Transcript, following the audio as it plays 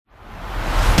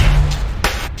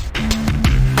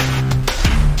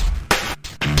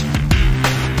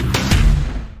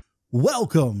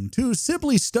Welcome to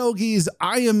Simply Stogies.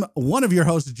 I am one of your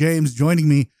hosts, James. Joining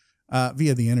me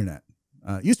via the internet.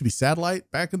 Used to be satellite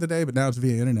back in the day, but now it's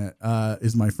via internet.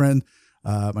 Is my friend,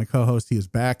 my co-host. He is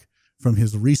back from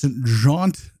his recent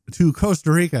jaunt to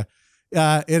Costa Rica.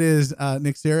 It is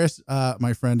Nick Saris,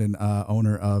 my friend and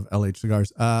owner of LH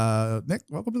Cigars. Nick,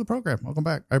 welcome to the program. Welcome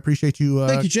back. I appreciate you.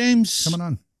 Thank you, James. Coming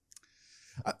on.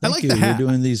 I like you. the hat. You're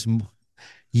doing these.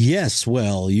 Yes,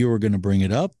 well, you were going to bring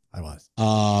it up. I was.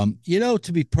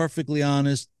 To be perfectly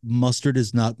honest, mustard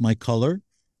is not my color,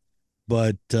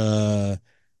 but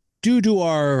due to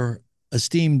our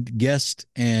esteemed guest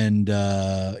and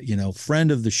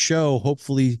friend of the show,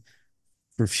 hopefully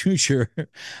for future,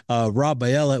 Rob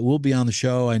Ayala will be on the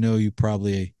show. I know you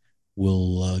probably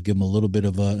will give him a little bit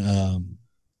of an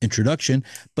introduction,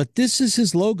 but this is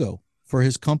his logo for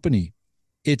his company.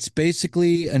 It's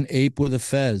basically an ape with a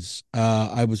fez.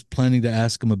 I was planning to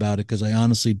ask him about it because I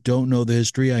honestly don't know the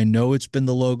history. I know it's been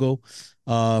the logo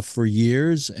for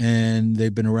years, and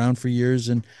they've been around for years.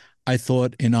 And I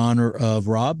thought, in honor of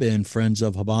Rob and Friends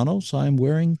of Habano, so I'm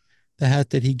wearing the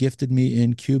hat that he gifted me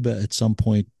in Cuba at some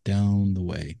point down the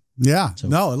way. Yeah,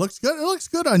 no, it looks good. It looks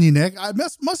good on you, Nick.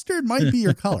 Mustard might be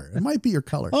your color. It might be your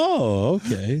color. Oh,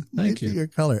 okay. Thank you. Your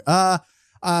color.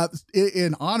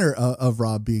 In honor of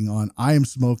Rob being on, I am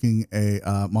smoking a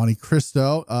Monte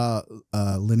Cristo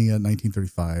Linea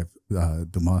 1935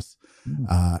 Dumas.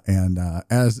 And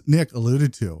as Nick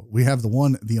alluded to, we have the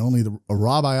one, the only, the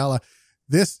Rob Ayala.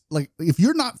 This, like, if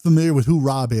you're not familiar with who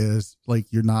Rob is,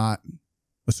 like, you're not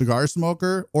a cigar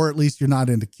smoker, or at least you're not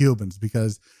into Cubans,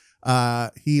 because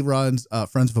he runs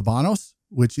Friends of Habanos,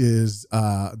 which is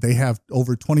they have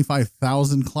over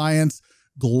 25,000 clients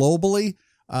globally.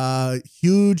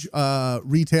 Huge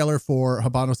retailer for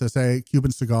Habanos SA,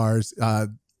 Cuban cigars.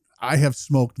 I have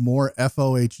smoked more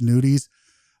FOH nudies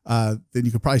than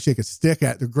you could probably shake a stick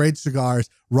at. They're great cigars.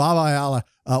 Rob Ayala,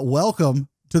 welcome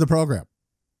to the program.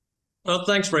 Well,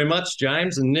 thanks very much,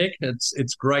 James and Nick.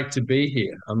 It's great to be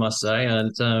here, I must say.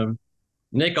 And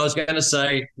Nick, I was going to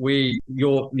say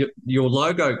your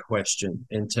logo question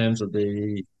in terms of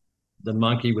the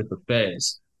monkey with the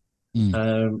fez.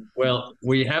 Well,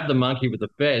 we have the monkey with the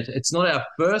fez. It's not our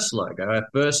first logo. Our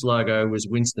first logo was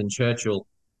Winston Churchill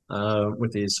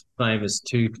with his famous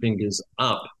two fingers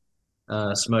up,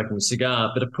 smoking a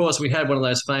cigar. But of course, we had one of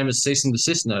those famous cease and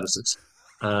desist notices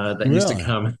that used to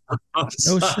come. No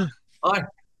shit.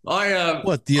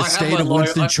 What, the estate of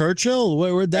Winston Churchill?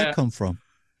 Where'd that come from?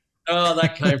 Oh,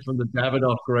 that came from the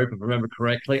Davidoff group, if I remember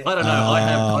correctly. I don't know.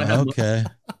 I have. Okay.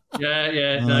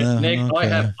 No, Nick.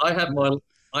 Okay.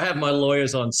 I have my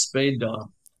lawyers on speed dial.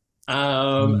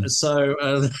 So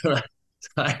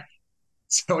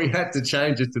we had to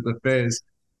change it to the fez,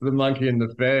 the monkey and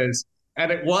the fez.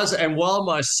 And while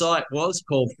my site was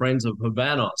called Friends of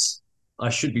Habanos, I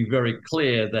should be very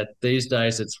clear that these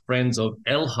days it's Friends of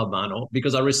El Habano,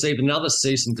 because I received another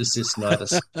cease and desist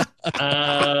notice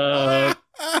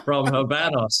from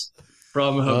Habanos.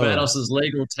 From Habanos'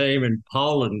 legal team in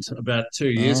Poland about 2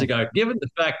 years ago, given the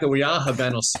fact that we are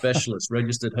Habanos specialists,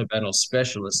 registered Habanos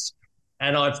specialists.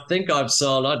 And I think I've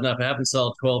sold, I don't know if I haven't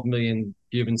sold 12 million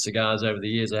Cuban cigars over the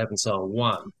years. I haven't sold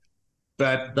one.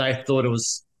 But they thought it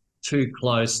was too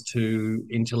close to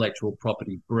intellectual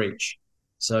property breach.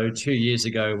 So 2 years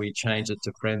ago, we changed it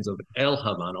to Friends of El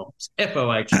Habano.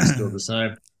 FOH is still the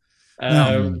same.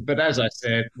 But as I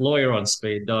said, lawyer on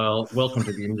speed dial, welcome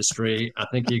to the industry. I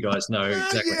think you guys know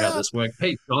exactly how this works.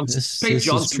 Pete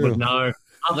Johnson would know.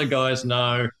 Other guys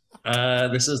know.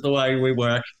 This is the way we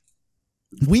work.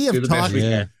 We have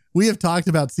talked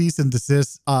about cease and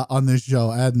desist on this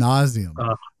show ad nauseum.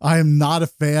 I am not a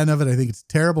fan of it. I think it's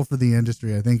terrible for the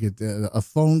industry. I think a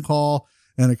phone call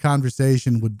and a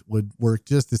conversation would work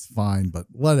just as fine, but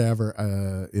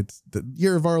whatever. It's the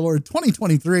year of our Lord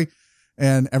 2023.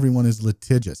 And everyone is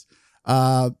litigious.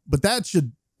 But that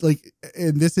should, like,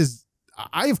 and this is,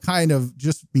 I've kind of,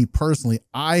 just me personally,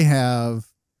 I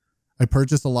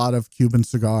purchased a lot of Cuban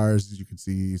cigars. As you can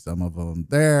see some of them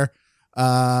there,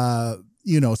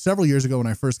 several years ago when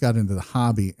I first got into the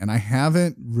hobby, and I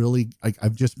haven't really,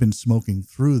 I've just been smoking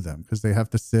through them because they have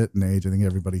to sit and age. I think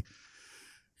everybody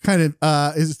kind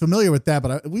of is familiar with that,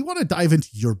 but we want to dive into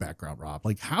your background, Rob.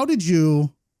 Like, how did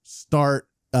you start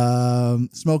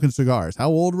smoking cigars? How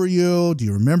old were you? Do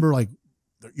you remember, like,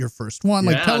 your first one?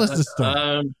 Like, tell us the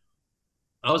story.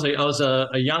 I was a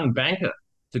young banker,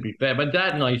 to be fair. My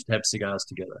dad and I used to have cigars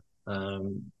together.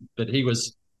 But he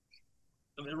was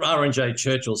R&J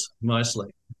Churchill's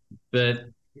mostly. But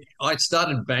I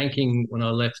started banking when I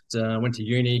left, went to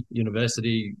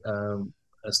university.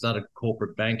 I started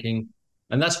corporate banking,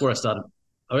 and that's where I started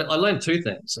I learned two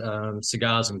things: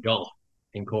 cigars and golf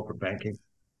in corporate banking.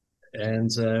 And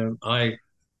I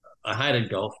hated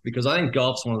golf because I think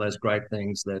golf's one of those great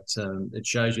things that it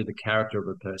shows you the character of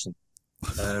a person.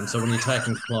 So when you're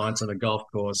taking clients on a golf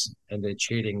course and they're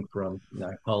cheating from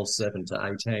hole 7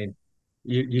 to 18,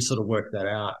 you sort of work that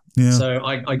out. Yeah. So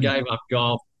I gave up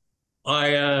golf.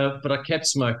 But I kept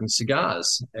smoking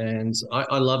cigars, and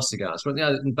I love cigars. But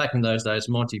back in those days,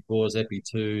 Monty 4s, Epi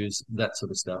 2s, that sort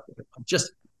of stuff. I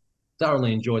just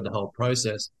thoroughly enjoyed the whole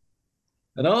process.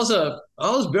 And I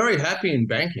was very happy in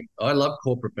banking. I love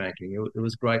corporate banking. It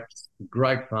was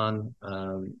great fun.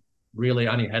 Really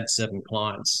only had 7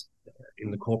 clients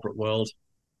in the corporate world,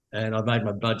 and I made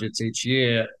my budgets each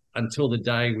year until the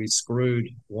day we screwed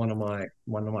one of my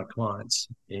clients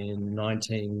in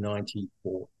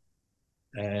 1994.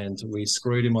 And we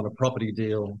screwed him on a property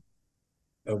deal.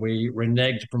 We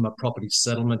reneged from a property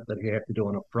settlement that he had to do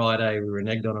on a Friday. We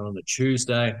reneged on it on a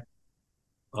Tuesday.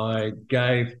 I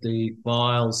gave the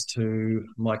files to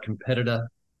my competitor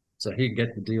so he could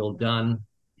get the deal done.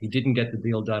 He didn't get the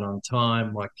deal done on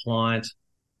time. My client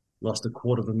lost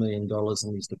 $250,000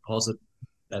 in his deposit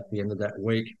at the end of that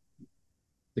week.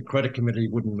 The credit committee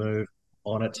wouldn't move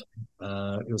on it.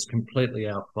 It was completely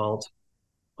our fault.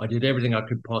 I did everything I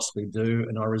could possibly do,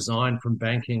 and I resigned from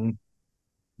banking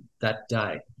that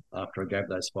day after I gave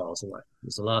those files away. It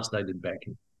was the last day I did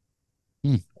banking.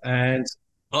 And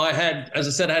I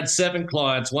had 7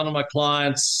 clients. One of my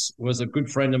clients was a good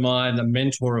friend of mine, a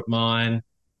mentor of mine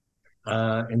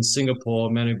in Singapore,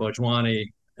 Manu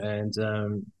Bojwani. And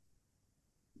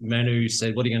Manu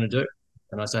said, "What are you going to do?"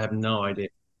 And I said, "I have no idea."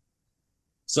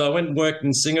 So I went and worked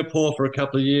in Singapore for a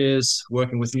couple of years,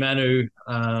 working with Manu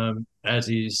as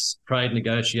his trade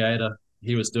negotiator.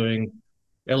 He was doing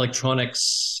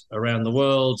electronics around the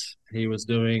world. He was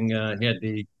doing,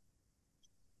 he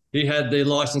had the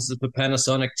licenses for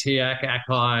Panasonic, TIAC,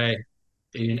 Akai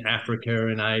in Africa,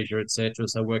 in Asia, etc.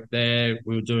 So I worked there.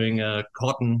 We were doing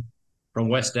cotton from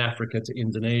West Africa to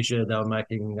Indonesia. They were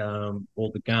making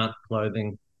all the Gant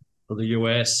clothing for the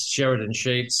US, Sheridan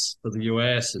sheets for the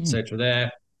US, etc.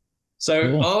 there.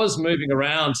 So cool. I was moving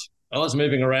around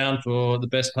for the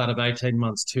best part of 18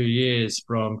 months, 2 years,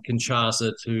 from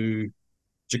Kinshasa to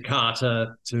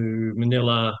Jakarta to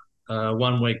Manila,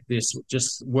 1 week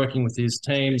just working with his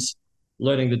teams,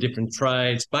 learning the different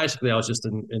trades. Basically, I was just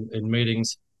in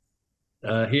meetings.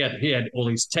 He had all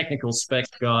these technical spec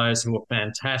guys who were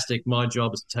fantastic. My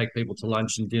job is to take people to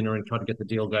lunch and dinner and try to get the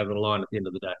deal over the line at the end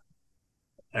of the day.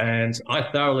 And I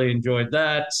thoroughly enjoyed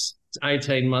that.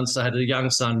 18 months, I had a young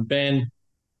son, Ben,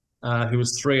 who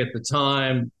was 3 at the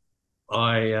time.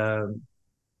 I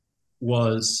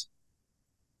was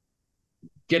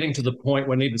getting to the point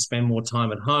where I needed to spend more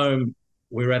time at home.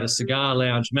 We were at a cigar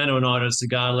lounge. Manu and I were at a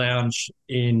cigar lounge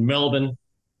in Melbourne.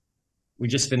 We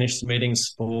just finished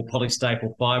meetings for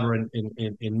Polystaple Fibre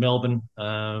in Melbourne,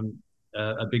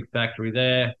 a big factory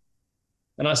there.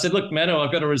 And I said, "Look, Manu,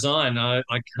 I've got to resign. I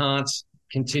can't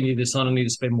continue this on. I need to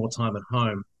spend more time at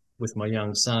home with my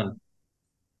young son."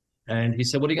 And he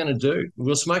said, "What are you going to do?" We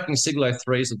were smoking Siglo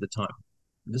 3s at the time.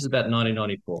 This is about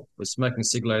 1994. We're smoking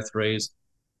Siglo 3s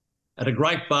at a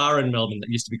great bar in Melbourne that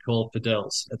used to be called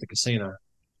Fidel's at the casino.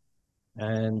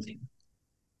 And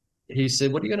he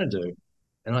said, "What are you going to do?"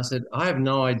 And I said, "I have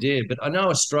no idea, but I know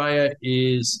Australia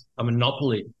is a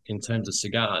monopoly in terms of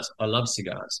cigars. I love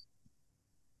cigars.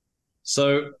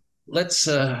 So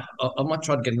I might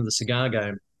try to get into the cigar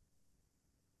game."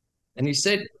 And he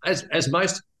said, as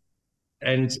most,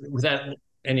 and without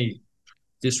any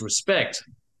disrespect,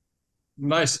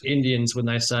 most Indians, when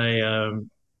they say,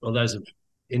 or those of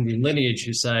Indian lineage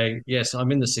who say, "Yes,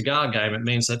 I'm in the cigar game," it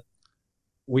means that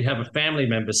we have a family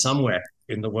member somewhere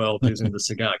in the world who's in the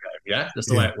cigar game. Yeah, that's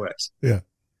the way it works. Yeah.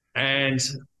 And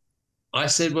I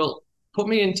said, "Well, put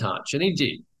me in touch." And he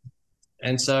did.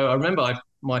 And so I remember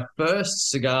my first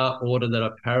cigar order that I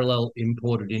parallel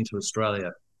imported into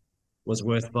Australia was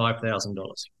worth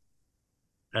 $5,000.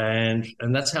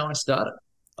 And that's how I started.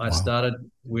 I started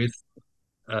with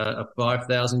a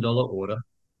 $5,000 order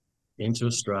into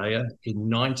Australia in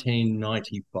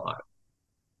 1995.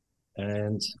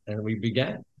 And we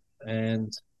began.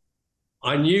 And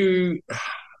I knew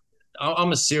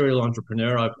I'm a serial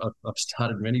entrepreneur. I've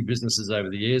started many businesses over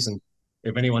the years. And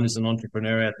if anyone is an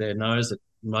entrepreneur out there knows that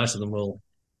most of them will,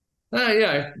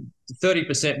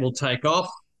 30% will take off.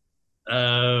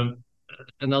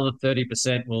 Another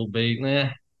 30% will be,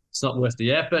 it's not worth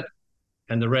the effort.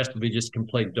 And the rest will be just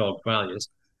complete dog failures.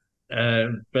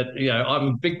 But I'm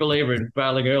a big believer in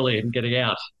failing early and getting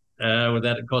out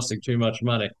without it costing too much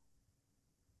money.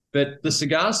 But the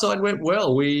cigar side went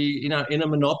well. We, in a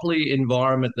monopoly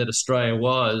environment that Australia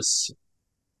was,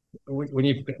 when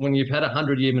you've had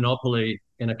 100-year monopoly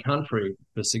in a country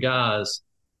for cigars,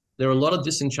 there are a lot of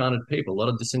disenchanted people, a lot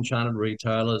of disenchanted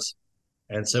retailers.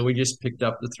 And so we just picked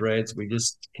up the threads. We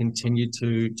just continued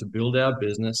to build our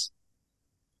business.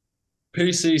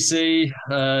 PCC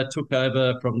took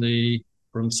over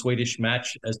from Swedish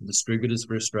Match as the distributors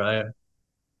for Australia.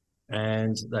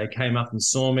 And they came up and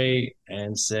saw me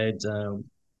and said,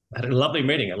 had a lovely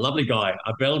meeting, a lovely guy,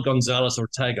 Abel Gonzalez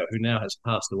Ortega, who now has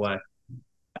passed away.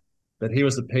 But he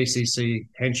was the PCC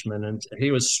henchman, and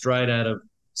he was straight out of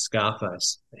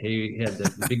Scarface. He had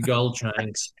the big gold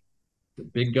chains,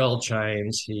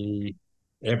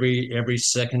 every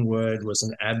second word was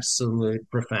an absolute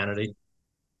profanity,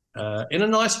 in a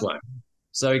nice way.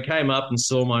 So he came up and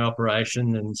saw my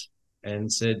operation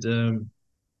and said,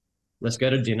 let's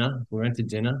go to dinner. We went to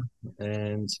dinner,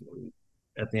 and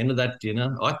at the end of that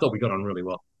dinner, I thought we got on really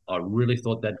well. I really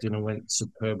thought that dinner went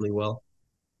superbly well.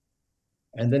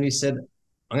 And then he said,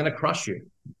 I'm going to crush you.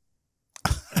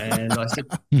 And I said,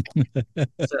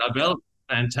 Abel,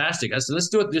 fantastic. I said, let's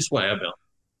do it this way, Abel.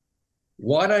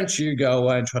 Why don't you go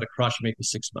away and try to crush me for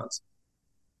 6 months?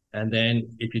 And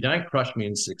then if you don't crush me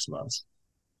in 6 months,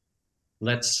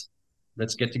 let's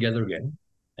get together again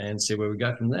and see where we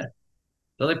go from there.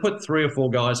 So they put 3 or 4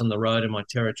 guys on the road in my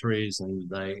territories, and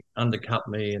they undercut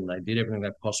me, and they did everything they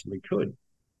possibly could.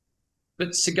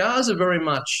 But cigars are very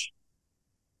much,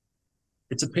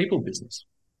 it's a people business.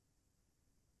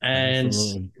 And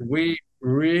Absolutely. we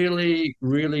really,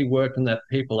 really work on that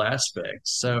people aspect.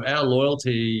 So our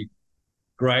loyalty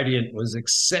gradient was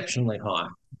exceptionally high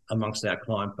amongst our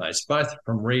client base, both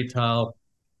from retail,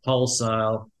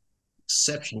 wholesale,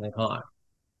 exceptionally high.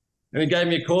 And he gave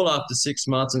me a call after 6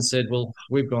 months and said, well,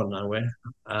 we've gone nowhere.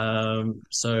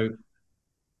 So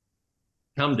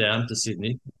come down to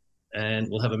Sydney and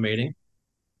we'll have a meeting.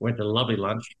 Went to a lovely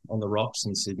lunch on the rocks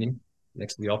in Sydney,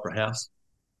 next to the Opera House.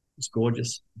 It's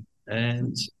gorgeous.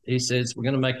 And he says, we're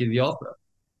going to make you the offer.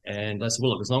 And I said,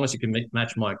 well, look, as long as you can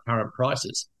match my current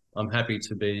prices, I'm happy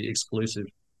to be exclusive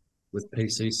with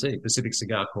PCC, Pacific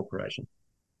Cigar Corporation.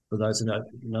 For those who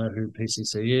know who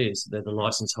PCC is, they're the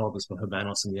license holders for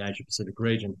Habanos in the Asia Pacific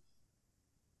region.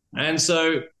 And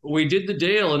so we did the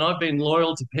deal, and I've been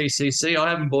loyal to PCC. I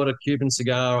haven't bought a Cuban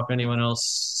cigar off anyone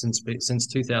else since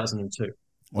 2002.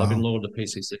 Wow. I've been loyal to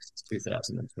PCC since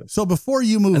 2002. So before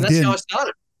you moved in, and that's how I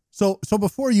started. So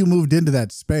before you moved into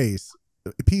that space,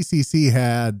 PCC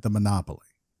had the monopoly.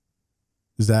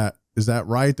 Is that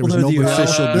right? There was no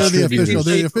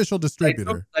the official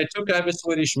distributor. They took over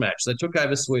Swedish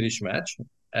Match.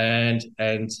 And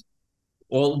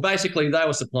well, basically they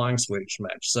were supplying Swedish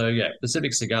Match. So yeah,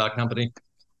 Pacific Cigar Company,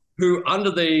 who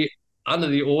under the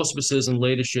auspices and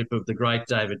leadership of the great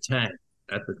David Tang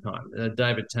at the time.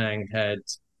 David Tang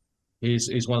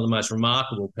he's one of the most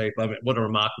remarkable people. I mean, what a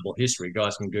remarkable history.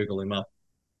 Guys can Google him up.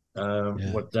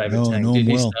 What David Tang did.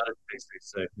 He started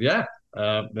PCC. Yeah.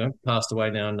 Passed away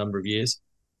now a number of years.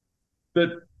 But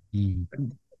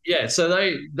yeah, so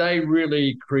they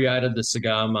really created the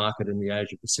cigar market in the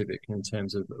Asia Pacific in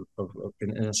terms of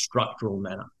in a structural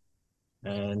manner.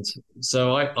 And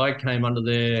so I came under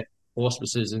their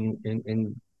auspices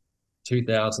in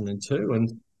 2002,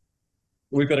 and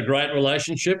we've got a great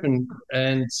relationship,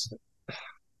 and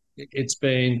it's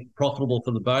been profitable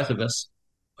for the both of us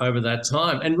over that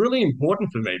time, and really important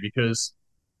for me because,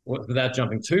 without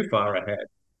jumping too far ahead,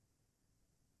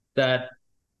 that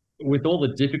with all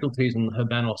the difficulties in the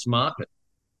Habanos market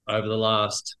over the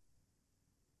last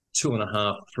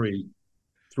 2.5,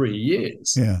 3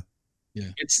 years,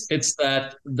 it's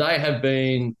that they have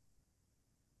been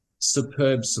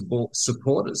superb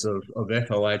supporters of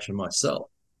FOH and myself.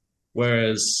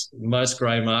 Whereas most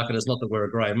grey marketers, not that we're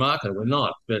a grey marketer, we're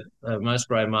not, but most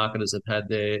grey marketers have had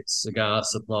their cigar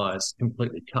supplies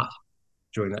completely cut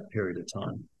during that period of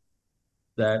time.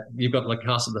 That you've got La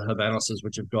Casa de Habanoses,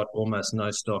 which have got almost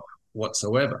no stock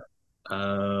whatsoever.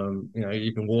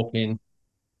 You can walk in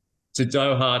to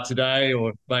Doha today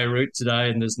or Beirut today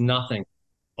and there's nothing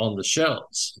on the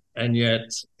shelves. And yet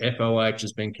FOH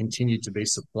has been continued to be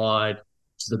supplied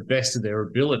to the best of their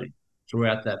ability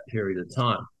throughout that period of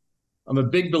time. I'm a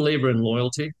big believer in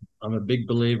loyalty. I'm a big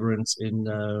believer in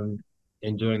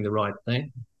doing the right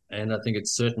thing. And I think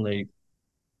it's certainly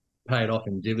paid off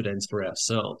in dividends for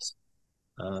ourselves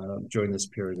during this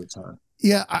period of time.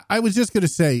 Yeah, I was just going to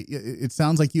say, it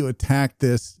sounds like you attacked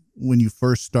this when you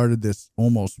first started this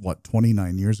almost,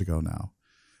 29 years ago now.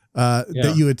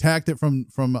 That you attacked it from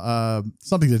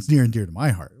something that's near and dear to my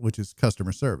heart, which is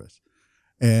customer service.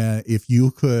 And if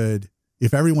you could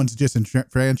if everyone's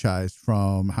disenfranchised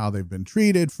from how they've been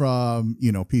treated from,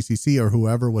 PCC or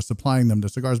whoever was supplying them the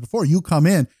cigars before, you come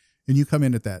in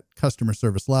at that customer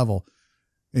service level,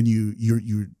 and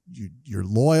you're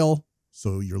loyal.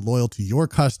 So you're loyal to your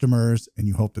customers, and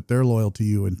you hope that they're loyal to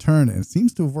you in turn. And it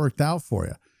seems to have worked out for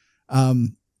you.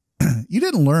 You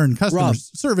didn't learn customer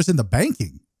service in the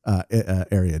banking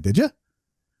area, did you?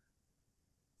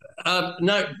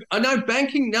 No, I know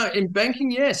banking. No, in banking,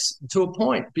 yes, to a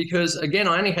point, because again,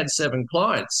 I only had 7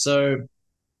 clients. So,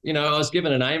 I was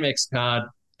given an Amex card,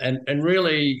 and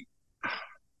really,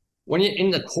 when you're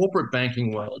in the corporate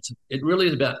banking world, it really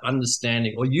is about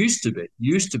understanding, or used to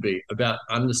be about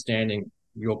understanding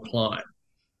your client,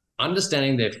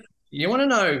 understanding you want to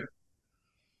know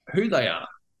who they are.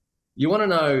 You want to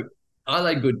know, are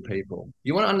they good people?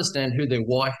 You want to understand who their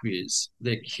wife is,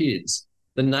 their kids,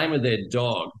 the name of their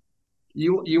dog.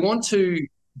 You want to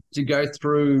go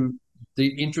through the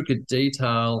intricate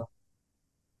detail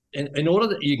in order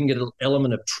that you can get an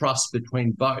element of trust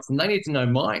between both. And they need to know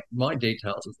my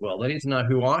details as well. They need to know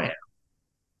who I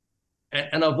am.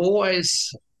 And I've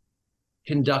always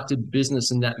conducted business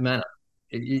in that manner.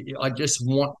 I just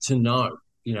want to know,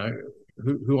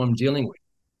 who I'm dealing with.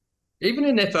 Even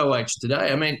in FOH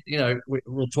today, I mean,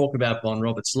 we'll talk about Bond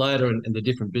Roberts later and the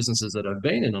different businesses that I've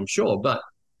been in, I'm sure. But,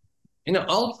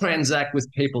 I'll transact with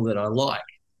people that I like,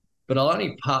 but I'll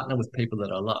only partner with people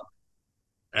that I love.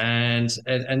 And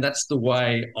that's the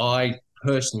way I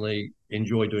personally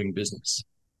enjoy doing business.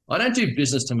 I don't do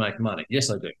business to make money. Yes,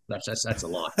 I do. That's a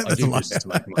lie. I do business to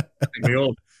make money. I think we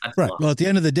all. Right. Well, at the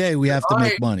end of the day, we have to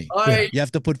make money. You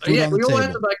have to put food on the table. We all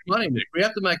have to make money, Nick. We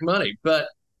have to make money. But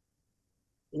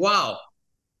wow,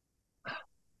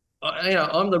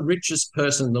 I'm the richest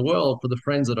person in the world for the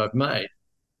friends that I've made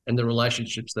and the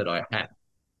relationships that I have.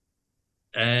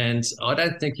 And I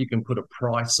don't think you can put a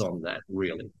price on that,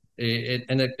 really.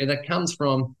 It comes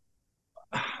from,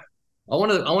 I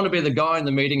want to be the guy in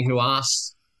the meeting who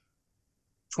asks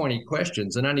 20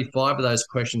 questions, and only 5 of those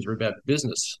questions are about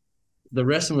business. The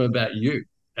rest of them are about you.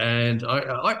 And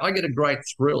I get a great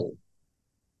thrill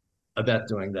about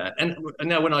doing that. And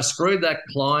now when I screwed that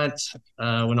client,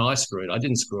 I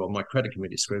didn't screw him, my credit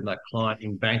committee screwed that client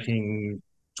in banking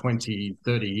 20,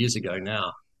 30 years ago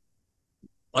now.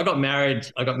 I got married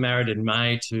in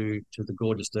May to the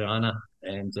gorgeous Diana,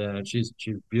 and she's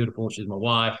beautiful. She's my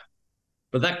wife.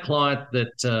 But that client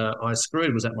that I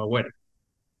screwed was at my wedding.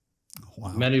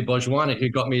 Wow. Manu Bojwani, who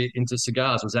got me into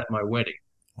cigars, was at my wedding.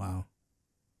 Wow.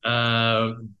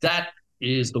 That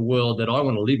is the world that I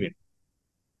want to live in.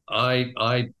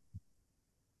 I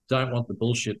don't want the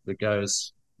bullshit that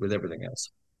goes with everything else.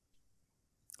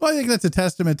 Well, I think that's a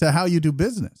testament to how you do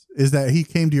business, is that he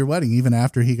came to your wedding even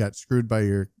after he got screwed by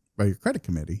your credit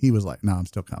committee. He was like, no, I'm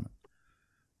still coming.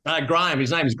 Graham,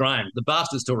 his name is Graham. The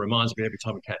bastard still reminds me every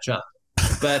time we catch up.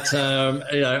 But,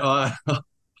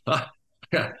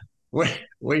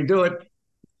 we do it.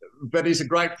 But he's a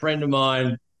great friend of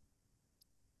mine.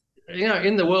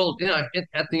 In the world,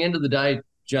 at the end of the day,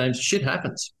 James, shit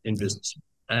happens in business.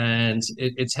 And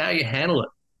it's how you handle it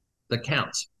that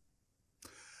counts.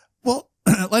 Well,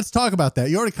 let's talk about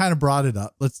that. You already kind of brought it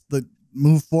up. Let's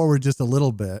move forward just a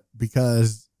little bit,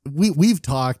 because we've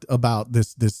talked about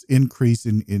this increase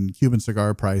in Cuban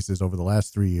cigar prices over the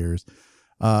last 3 years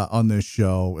on this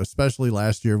show, especially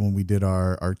last year when we did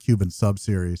our Cuban sub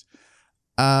series.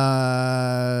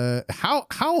 How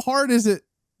hard is it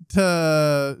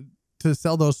to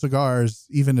sell those cigars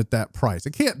even at that price?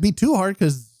 It can't be too hard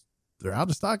because they're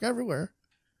out of stock everywhere.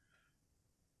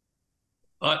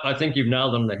 I think you've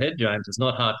nailed them on the head, James. It's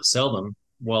not hard to sell them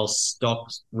while stock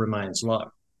remains low.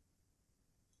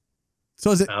 So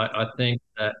is it? I think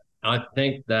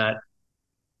that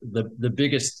the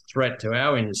biggest threat to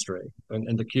our industry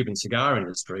and the Cuban cigar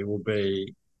industry will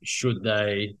be, should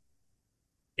they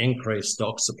increase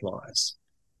stock supplies,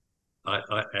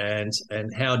 and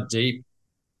how deep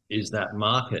is that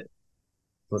market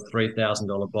for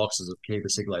 $3,000 boxes of Cuba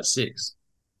Siglo 6?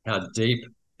 How deep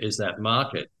is that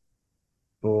market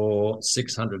for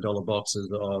 $600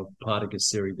 boxes of Partagas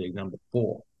Serie D number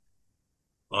 4?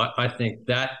 I think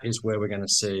that is where we're going to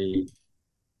see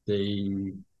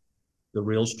the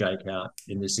real shakeout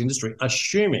in this industry,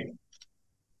 assuming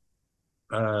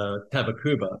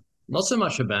Tabacuba, not so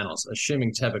much Habanos,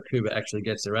 assuming Tabacuba actually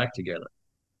gets their act together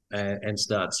and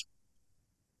starts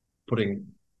putting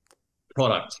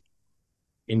product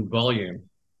in volume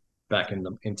back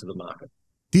into the market.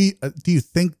 Do you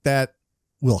think that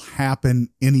will happen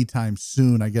anytime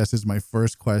soon, I guess, is my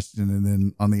first question. And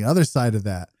then on the other side of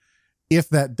that, if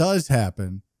that does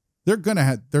happen, they're going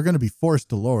to be forced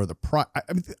to lower the price.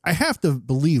 I mean, I have to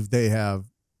believe they have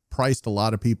priced a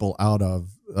lot of people out of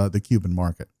the Cuban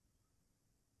market.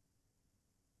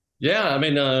 Yeah, I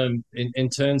mean, in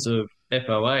terms of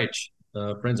FOH,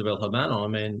 Friends of El Habano, I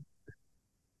mean,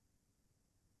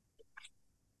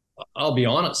 I'll be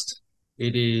honest,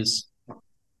 it is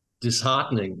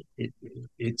disheartening.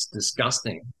 It's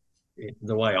disgusting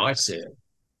the way I see it,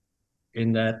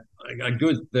 in that a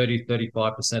good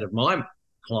 35% of my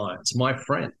clients, my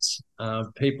friends,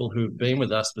 people who've been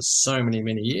with us for so many,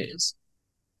 many years,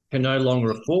 can no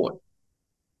longer afford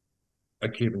a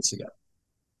Cuban cigar.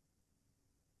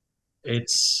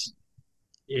 It's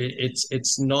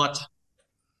not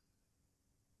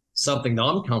something that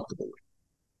I'm comfortable with.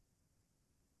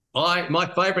 My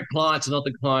favorite clients are not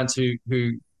the clients who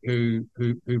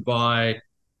buy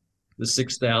the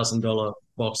 $6,000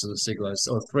 box of the Siglo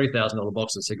or $3,000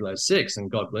 box of Siglo 6, and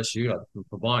God bless you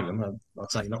for buying them. I'm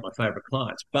not saying not my favorite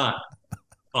clients, but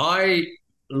I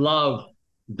love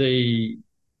the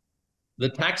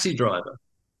taxi driver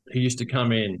who used to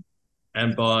come in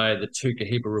and buy the 2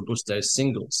 Cohiba Robusto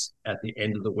singles at the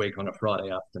end of the week on a Friday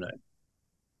afternoon.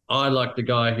 I like the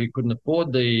guy who couldn't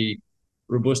afford the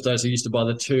Robustos, who used to buy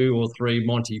the 2 or 3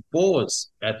 Monty 4s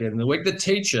at the end of the week. The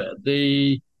teacher,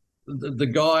 the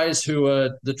guys who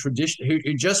are the tradition,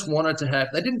 who just wanted to have,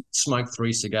 they didn't smoke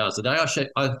 3 cigars a day.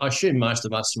 I assume most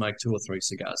of us smoke 2 or 3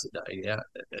 cigars a day, yeah,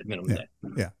 at minimum.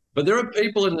 Yeah. But there are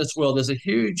people in this world. There's a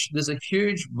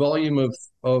huge volume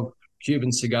of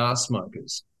Cuban cigar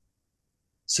smokers,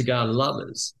 cigar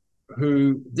lovers,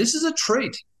 who this is a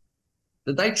treat,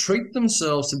 that they treat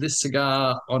themselves to this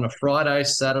cigar on a Friday,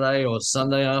 Saturday, or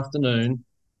Sunday afternoon,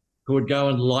 who would go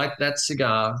and light that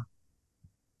cigar,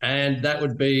 and that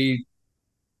would be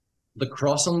the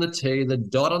cross on the T, the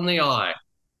dot on the I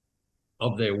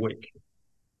of their week.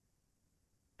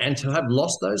 And to have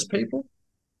lost those people,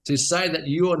 to say that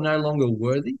you are no longer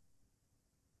worthy,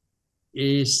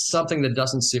 is something that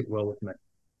doesn't sit well with me.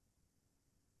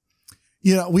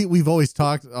 You know, we've always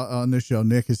talked on this show,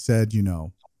 Nick has said, you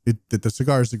know, that the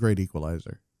cigar is the great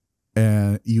equalizer,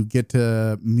 and you get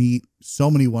to meet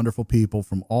so many wonderful people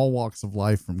from all walks of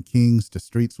life, from kings to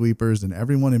street sweepers and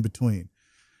everyone in between,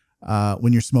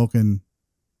 when you're smoking,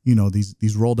 you know,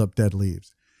 these rolled up dead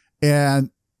leaves.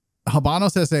 And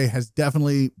Habanos SA has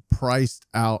definitely priced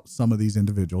out some of these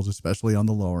individuals, especially on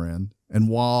the lower end. And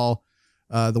while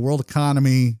the world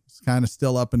economy is kind of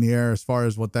still up in the air as far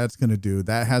as what that's going to do,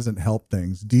 that hasn't helped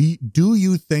things. Do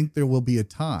you think there will be a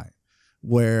time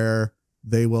where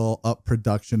they will up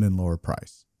production and lower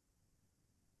price?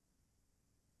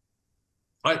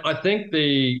 I think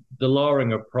the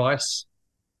lowering of price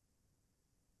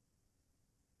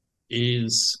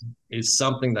is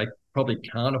something they probably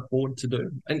can't afford to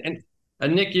do.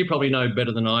 And Nick, you probably know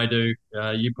better than I do.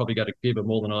 You probably go to Cuba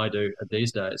more than I do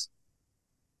these days.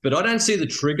 But I don't see the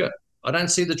trigger. I don't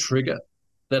see the trigger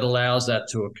that allows that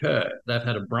to occur. They've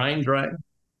had a brain drain.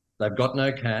 They've got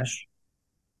no cash.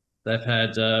 They've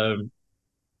had an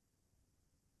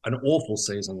awful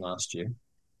season last year,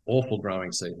 awful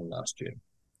growing season last year.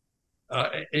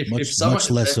 Much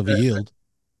less of a yield.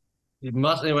 It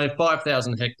must. They had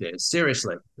 5,000 hectares.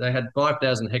 Seriously, they had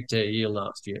 5,000 hectare yield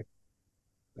last year.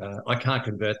 I can't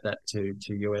convert that to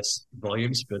US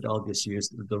volumes, but I'll just use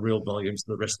the real volumes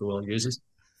the rest of the world uses.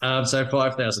 So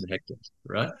 5,000 hectares,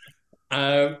 right?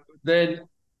 Then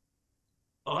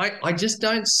I just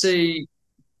don't see.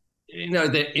 You know,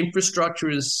 their infrastructure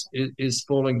is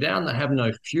falling down. They have no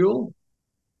fuel.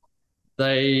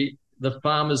 The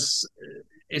farmers,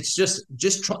 it's just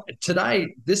today,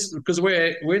 this, because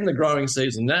we're in the growing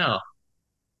season now,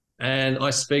 and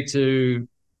I speak to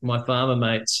my farmer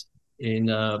mates in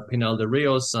Pinal de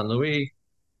Rios, San Luis,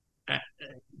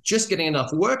 just getting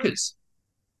enough workers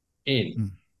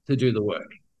in to do the work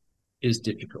is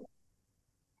difficult.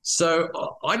 So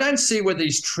I don't see where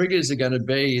these triggers are going to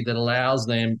be that allows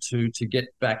them to get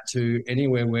back to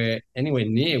anywhere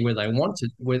near where they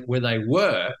wanted, where they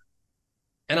were.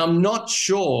 And I'm not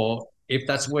sure if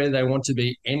that's where they want to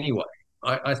be anyway.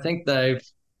 I think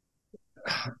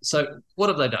so what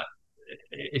have they done?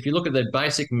 If you look at their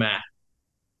basic math,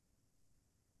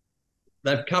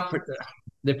 they're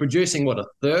producing what, a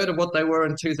third of what they were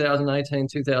in 2018,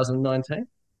 2019?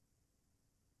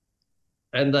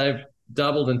 And they've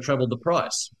doubled and trebled the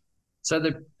price. So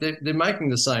they're making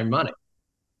the same money.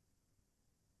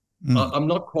 I'm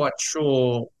not quite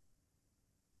sure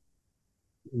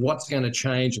what's going to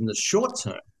change in the short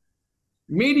term,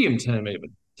 medium term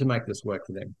even, to make this work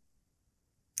for them.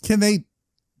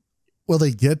 Will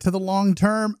they get to the long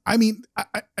term? I mean,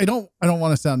 I don't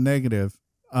want to sound negative,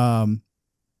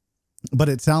 but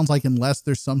it sounds like unless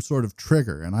there's some sort of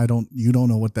trigger, and you don't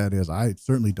know what that is. I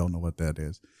certainly don't know what that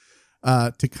is.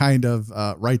 to kind of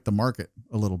right the market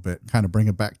a little bit, kind of bring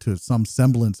it back to some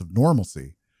semblance of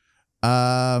normalcy.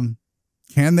 Can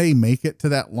they make it to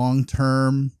that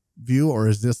long-term view, or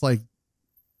is this like,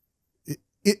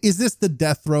 is this the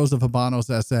death throes of Habanos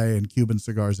SA and Cuban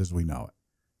cigars as we know it?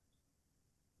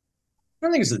 I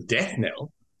don't think it's a death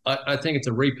knell. I think it's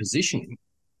a repositioning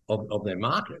of their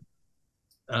market,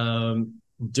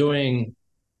 doing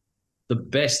the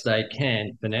best they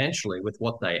can financially with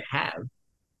what they have.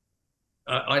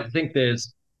 I think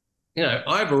there's,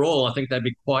 overall, I think they'd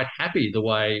be quite happy the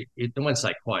way, I won't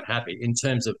say quite happy, in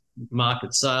terms of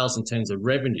market sales, in terms of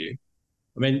revenue.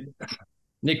 I mean,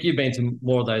 Nick, you've been to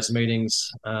more of those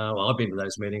meetings. Well, I've been to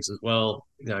those meetings as well,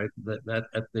 that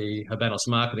at the Habanos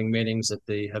marketing meetings, at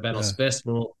the Habanos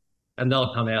Festival, and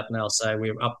they'll come out and they'll say,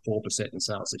 we're up 4% in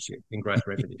sales this year in gross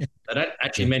revenue. They don't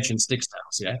actually mention stick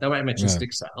sales, yeah? They won't mention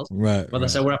stick sales. But they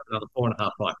say we're up another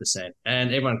 4.5%, 5%.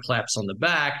 And everyone claps on the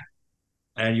back,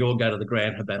 and you'll go to the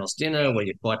Grand Habanos dinner where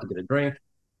you fight to get a drink,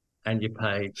 and you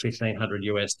pay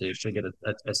 $1,500 to get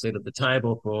a seat at the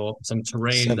table for some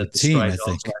terrine that the stray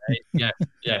dogs might eat.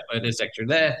 Yeah, but there's extra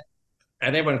there.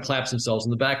 And everyone claps themselves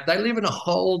on the back. They live in a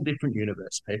whole different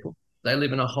universe, people. They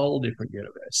live in a whole different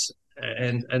universe.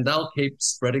 And they'll keep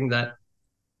spreading that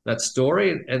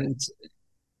story. And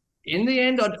in the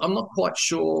end, I'm not quite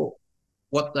sure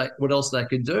what else they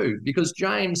could do, because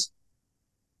James,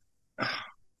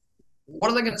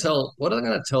 what are they going to tell? What are they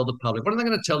going to tell the public? What are they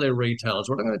going to tell their retailers?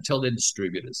 What are they going to tell their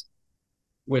distributors?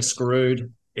 We're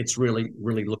screwed. It's really,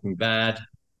 really looking bad.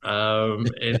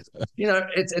 It's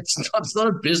not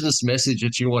a business message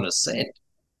that you want to send.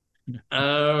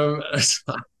 So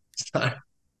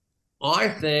I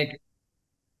think,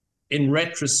 in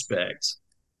retrospect,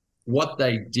 what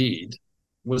they did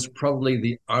was probably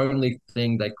the only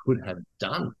thing they could have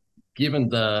done, given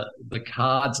the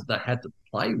cards that they had to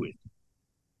play with.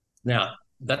 Now,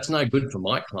 that's no good for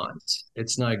my clients.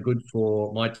 It's no good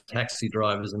for my taxi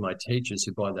drivers and my teachers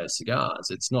who buy those cigars.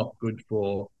 It's not good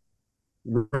for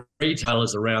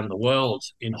retailers around the world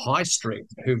in high street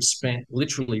who've spent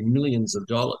literally millions of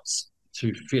dollars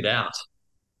to fit out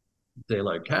their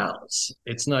locales.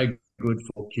 It's no good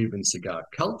for Cuban cigar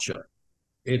culture.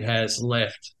 It has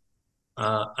left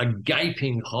a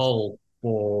gaping hole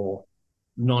for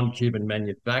non-Cuban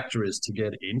manufacturers to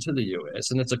get into the US,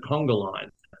 and it's a conga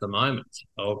line at the moment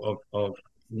of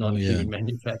non-Cuban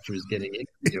manufacturers getting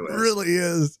into the US. It really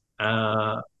is.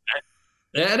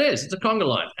 Yeah, it is. It's a conga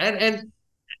line, and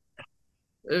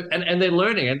they're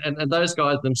learning, and those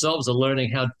guys themselves are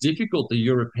learning how difficult the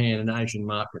European and Asian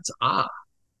markets are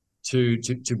to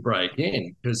break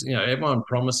in, because everyone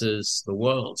promises the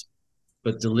world,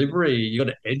 but delivery, you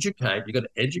got to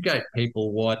educate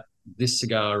people what this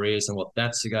cigar is and what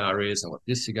that cigar is and what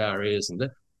this cigar is,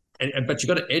 but you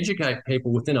got to educate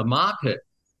people within a market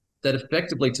that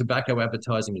effectively tobacco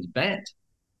advertising is banned.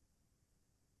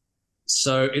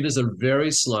 So it is a very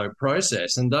slow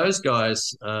process, and those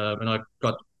guys, and I've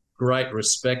got great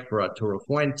respect for Arturo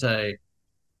Fuente,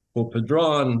 for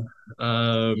Padron,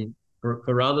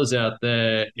 for others out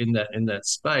there in that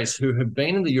space who have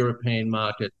been in the European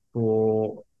market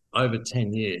for over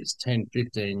 10 years, 10,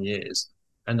 15 years,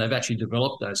 and they've actually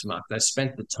developed those markets. They've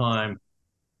spent the time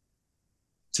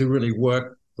to really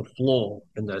work the floor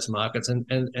in those markets, and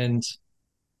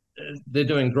they're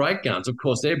doing great guns. Of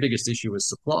course, their biggest issue is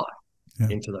supply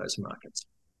into those markets.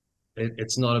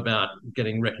 It's not about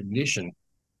getting recognition,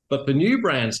 but the new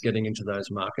brands getting into those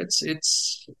markets, it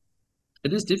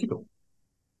is difficult.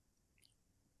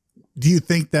 Do you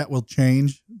think that will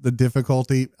change the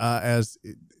difficulty as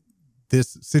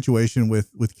this situation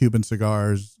with Cuban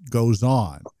cigars goes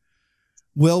on?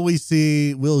 Will you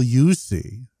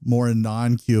see more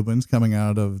non-Cubans coming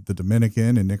out of the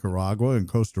Dominican and Nicaragua and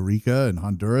Costa Rica and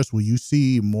Honduras? Will you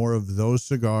see more of those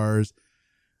cigars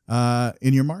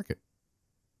in your market?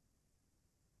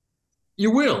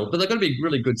 You will, but they've got to be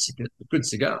really good cigars.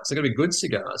 They've got to be good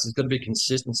cigars. There's got to be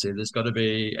consistency. There's got to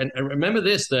be, and remember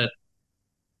that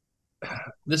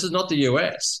this is not the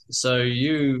US. So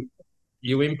you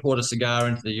import a cigar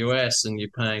into the US and you're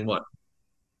paying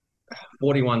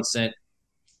 41-cent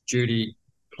duty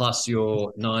plus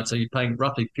your 9. So you're paying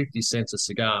roughly 50 cents a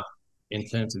cigar in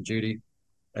terms of duty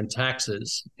and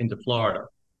taxes into Florida.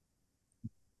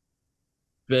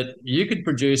 But you could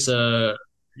produce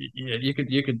you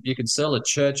could sell a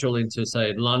Churchill into,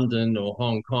 say, London or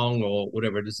Hong Kong or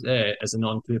whatever it is there as a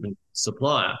non-Cuban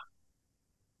supplier,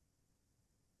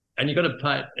 and you've got to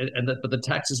pay. But the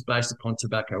tax is based upon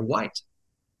tobacco weight.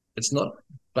 It's not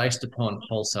based upon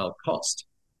wholesale cost.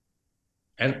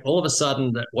 And all of a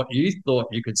sudden, that what you thought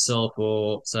you could sell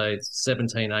for, say,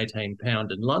 17, 18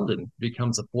 pound in London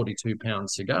becomes a 42-pound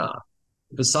cigar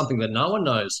for something that no one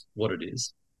knows what it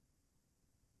is.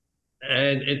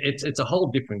 And it's a whole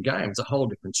different game. It's a whole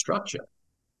different structure.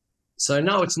 So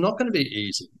no, it's not going to be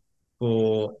easy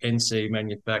for NC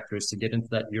manufacturers to get into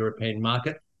that European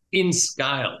market in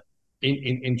scale,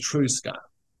 in true scale.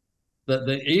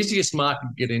 The easiest market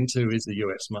to get into is the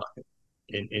US market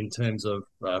in terms of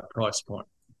price point.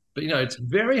 But, it's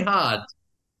very hard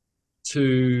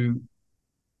to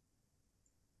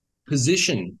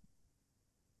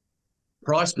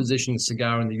price position a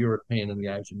cigar in the European and the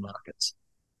Asian markets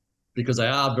because they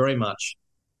are very much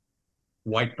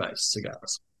weight-based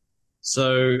cigars.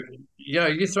 So,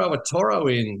 you throw a Toro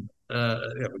in,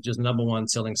 which is number one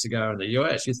selling cigar in the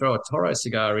US. You throw a Toro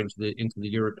cigar into the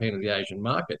European and the Asian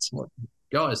markets. Well,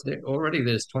 guys,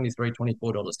 there's $23,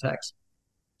 $24 tax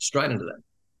straight into that.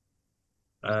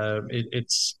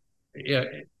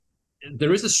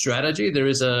 There is a strategy. There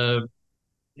is you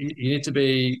need to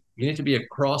be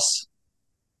across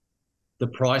the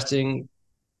pricing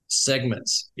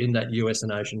segments in that US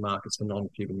and Asian markets for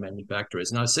non-Cuban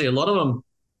manufacturers. And I see a lot of them.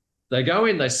 They go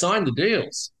in, they sign the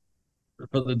deals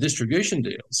for the distribution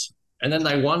deals, and then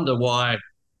they wonder why,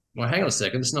 well, hang on a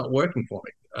second, it's not working for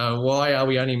me. Why are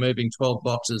we only moving 12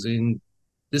 boxes in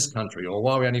this country? Or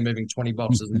why are we only moving 20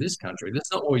 boxes in this country?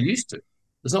 That's not what we're used to.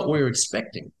 That's not what we're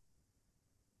expecting.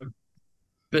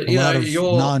 But, a lot of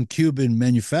non-Cuban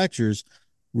manufacturers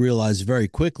realize very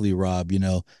quickly, Rob,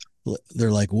 they're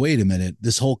like, wait a minute,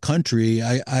 this whole country,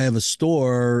 I have a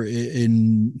store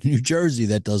in New Jersey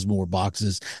that does more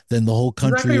boxes than the whole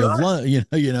country of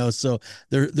London, so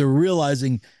they're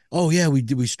realizing, oh yeah,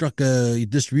 we struck a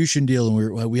distribution deal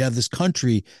and we have this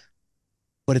country.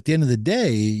 But at the end of the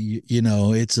day,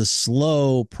 it's a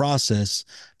slow process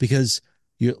because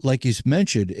like you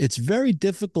mentioned, it's very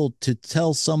difficult to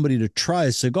tell somebody to try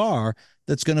a cigar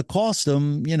that's going to cost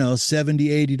them,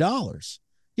 $70, $80.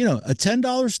 A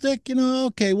 $10 stick,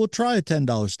 okay, we'll try a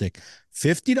 $10 stick.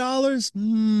 $50?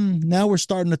 Now we're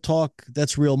starting to talk.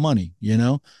 That's real money,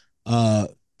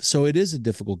 So it is a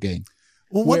difficult game.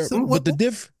 Well,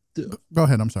 go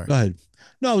ahead. I'm sorry. Go ahead.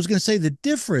 No, I was going to say the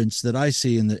difference that I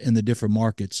see in the different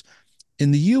markets.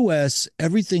 In the U.S.,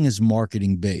 everything is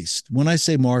marketing based. When I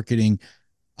say marketing,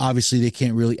 obviously they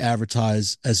can't really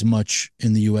advertise as much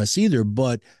in the U.S. either,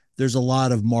 but there's a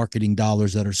lot of marketing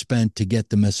dollars that are spent to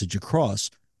get the message across.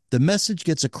 The message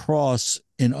gets across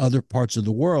in other parts of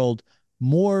the world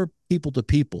more people to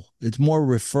people. It's more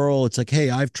referral. It's like, hey,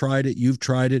 I've tried it, you've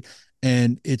tried it,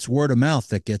 and it's word of mouth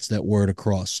that gets that word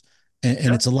across.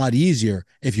 And it's a lot easier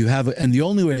if you have and the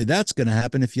only way that's going to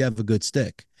happen if you have a good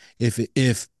stick. If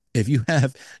you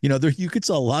have, you could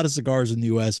sell a lot of cigars in the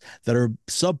U.S. that are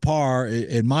subpar,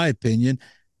 in my opinion,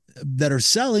 that are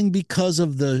selling because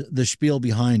of the spiel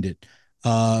behind it.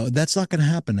 That's not going to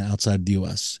happen outside the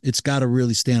U.S. It's got to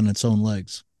really stand on its own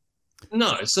legs.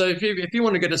 No. So if you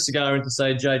want to get a cigar into,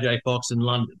 say, J.J. Fox in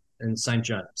London and St.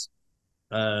 James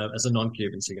as a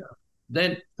non-Cuban cigar,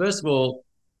 then first of all,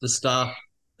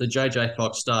 the J.J.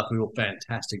 Fox staff, who were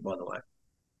fantastic, by the way.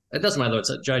 It doesn't matter whether it's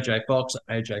at J.J. Fox,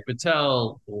 AJ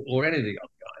Patel, or any of the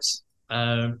other guys.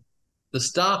 The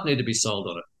staff need to be sold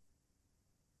on it.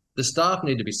 The staff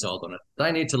need to be sold on it.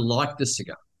 They need to like the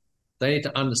cigar. They need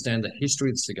to understand the history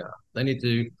of the cigar. They need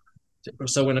to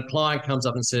so when a client comes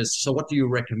up and says, so what do you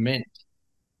recommend?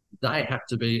 They have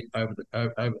to be over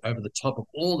the top of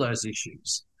all those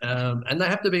issues. And they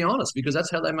have to be honest because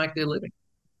that's how they make their living.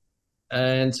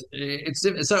 And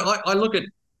so I look at,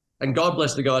 and God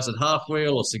bless the guys at Half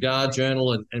Wheel or Cigar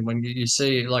Journal, and when you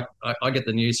see, like, I get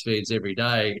the news feeds every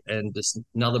day, and this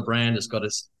another brand has got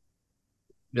this,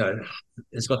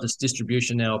 it's got this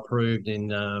distribution now approved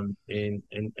in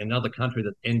another country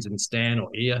that ends in stan or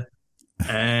ear,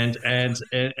 and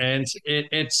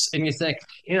you think,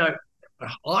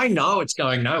 I know it's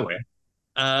going nowhere,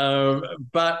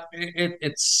 but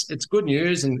it's good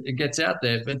news and it gets out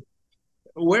there, but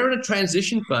we're in a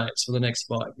transition phase for the next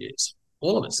 5 years.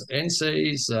 All of us,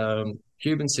 NCs,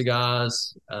 Cuban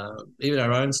cigars, even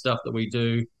our own stuff that we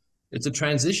do. It's a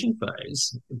transition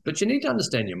phase, but you need to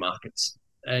understand your markets,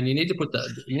 and you need to put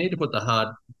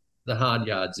the hard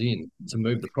yards in to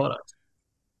move the product.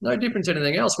 No different to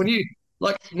anything else. When you,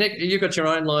 like Nick, you got your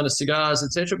own line of cigars,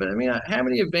 etc. But I mean, how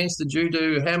many events did you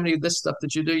do? How many of this stuff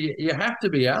did you do? You have to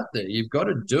be out there. You've got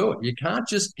to do it. You can't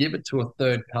just give it to a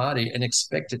third party and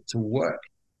expect it to work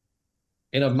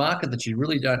in a market that you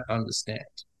really don't understand.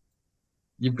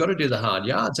 You've got to do the hard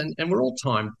yards, and we're all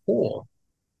time poor.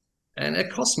 And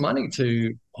it costs money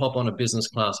to hop on a business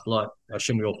class flight. I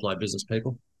assume we all fly business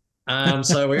people.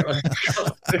 So we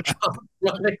got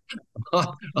running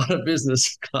on a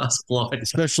business class flight.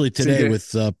 Especially today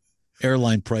with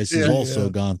airline prices also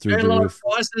gone through the roof.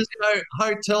 Prices,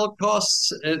 hotel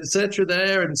costs, etc.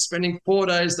 there, and spending 4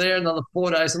 days there, another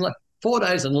 4 days. And 4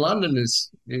 days in London is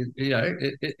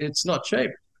it's not cheap.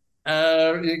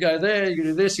 You go there, you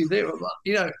do this, you do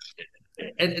that,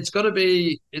 and it's got to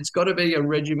be a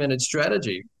regimented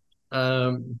strategy.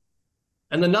 And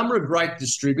the number of great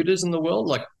distributors in the world,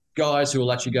 like guys who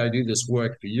will actually go do this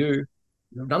work for you,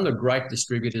 none of the great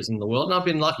distributors in the world. And I've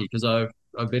been lucky because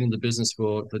I've been in the business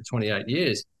for 28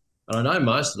 years, and I know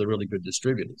most of the really good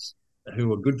distributors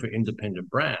who are good for independent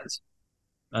brands.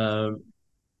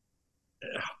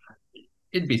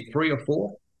 It'd be 3 or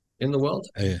 4 in the world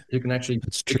who can actually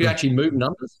move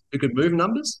numbers. Who could move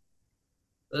numbers.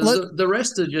 The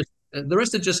rest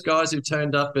are just guys who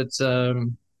turned up at.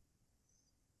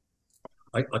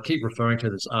 I keep referring to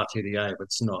this RTDA, but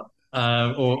it's not.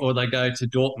 Or they go to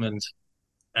Dortmund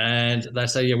and they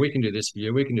say, yeah, we can do this for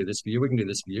you, we can do this for you, we can do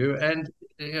this for you. And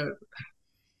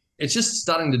it's just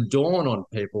starting to dawn on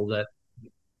people that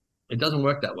it doesn't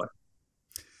work that way.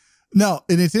 No,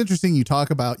 and it's interesting you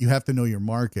talk about you have to know your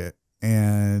market.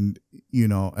 And,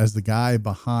 as the guy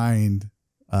behind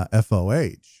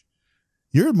FOH,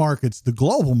 your market's the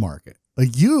global market.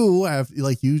 Like you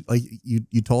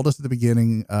told us at the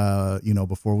beginning,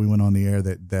 before we went on the air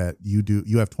that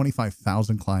you have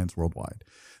 25,000 clients worldwide.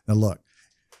 Now look,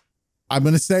 I'm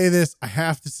going to say this. I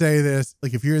have to say this.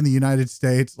 Like if you're in the United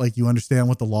States, like you understand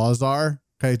what the laws are.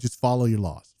 Okay. Just follow your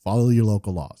laws, follow your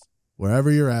local laws, wherever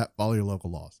you're at, follow your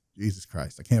local laws. Jesus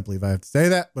Christ. I can't believe I have to say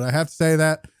that, but I have to say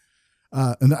that.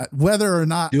 And whether or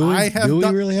not do we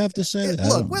really have to say that?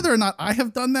 Look, whether or not I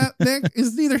have done that, Nick,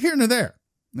 is neither here nor there.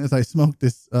 As I smoke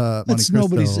this, it's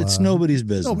nobody's business. Nobody's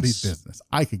business.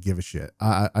 I could give a shit.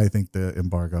 I think the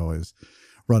embargo has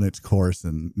run its course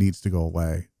and needs to go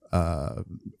away.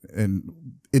 And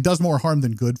it does more harm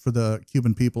than good for the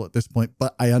Cuban people at this point.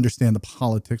 But I understand the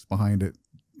politics behind it,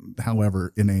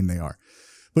 however inane they are.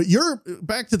 But you're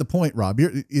back to the point, Rob.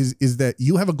 Is that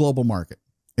you have a global market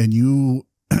and you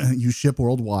ship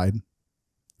worldwide.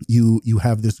 You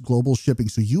have this global shipping,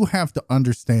 so you have to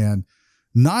understand.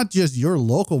 Not just your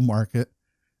local market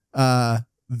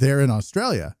there in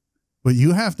Australia, but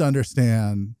you have to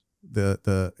understand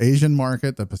the Asian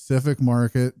market, the Pacific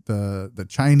market, the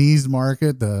Chinese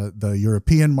market, the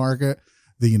European market,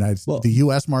 the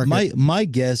U.S. market. My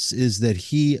guess is that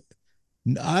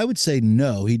I would say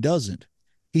no, he doesn't.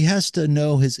 He has to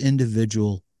know his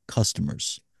individual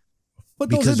customers. But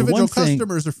those individual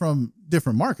customers are from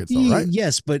different markets, though, right?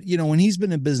 Yes, but when he's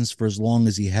been in business for as long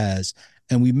as he has,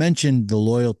 and we mentioned the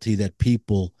loyalty that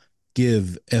people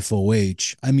give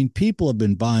FOH. I mean, people have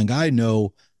been buying. I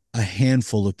know a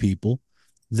handful of people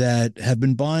that have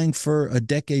been buying for a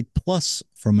decade plus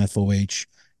from FOH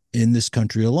in this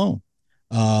country alone,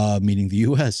 meaning the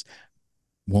U.S.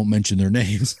 Won't mention their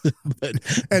names. But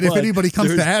if anybody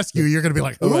comes to ask you, you're going to be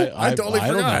like, oh, right, I totally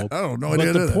forgot. I don't know.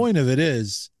 But the point of it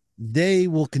is, they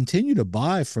will continue to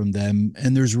buy from them,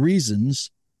 and there's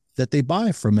reasons that they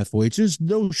buy from FOH. There's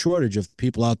no shortage of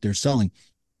people out there selling.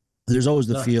 There's always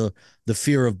the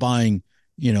fear of buying,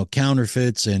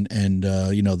 counterfeits and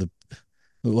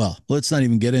let's not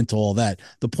even get into all that.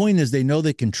 The point is they know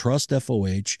they can trust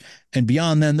FOH, and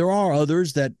beyond then there are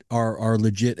others that are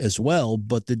legit as well.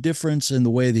 But the difference in the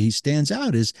way that he stands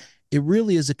out is it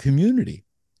really is a community.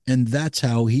 And that's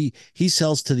how he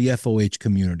sells to the FOH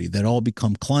community that all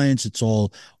become clients. It's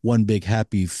all one big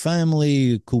happy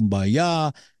family,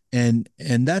 kumbaya. And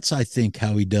that's, I think,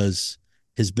 how he does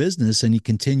his business. And he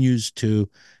continues to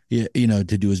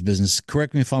do his business.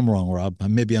 Correct me if I'm wrong, Rob.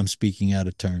 Maybe I'm speaking out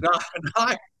of turn.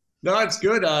 No, it's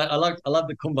good. I love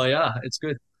the kumbaya. It's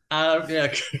good.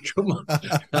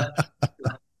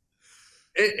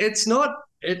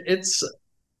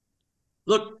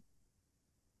 Look,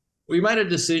 we made a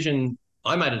decision.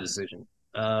 I made a decision.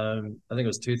 I think it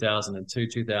was 2002,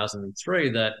 2003,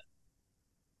 that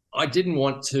I didn't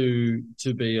want to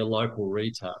be a local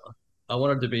retailer. I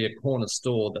wanted to be a corner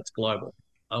store that's global.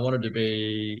 I wanted to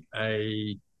be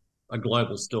a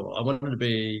global store. I wanted to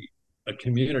be a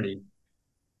community.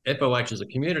 FOH is a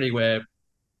community where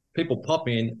people pop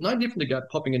in, no different to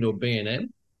popping into a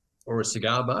B&M or a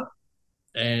cigar bar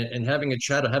and having a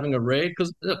chat or having a read,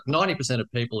 because 90% of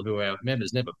people who are our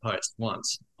members never post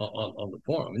once on the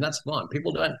forum, and that's fine.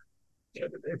 People don't.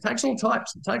 It takes all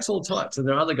types. And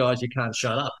there are other guys you can't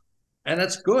shut up. And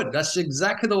that's good. That's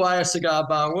exactly the way a cigar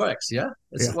bar works, yeah?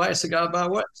 It's the way a cigar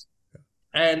bar works.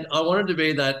 And I wanted to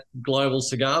be that global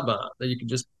cigar bar that you can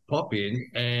just pop in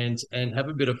and have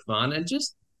a bit of fun and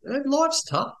just, life's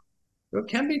tough. It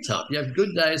can be tough. You have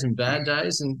good days and bad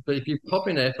days, but if you pop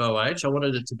in FOH, I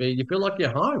wanted it to be you feel like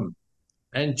you're home,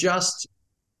 and just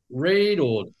read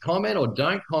or comment or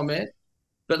don't comment,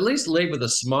 but at least leave with a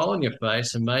smile on your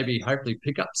face and maybe hopefully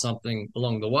pick up something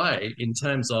along the way in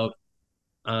terms of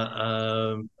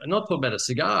not talking about a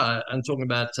cigar. I'm talking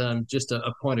about just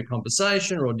a point of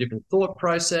conversation or a different thought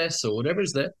process or whatever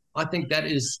is there. I think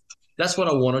that's what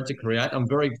I wanted to create. I'm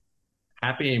very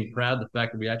happy and proud of the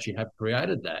fact that we actually have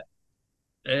created that.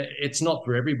 It's not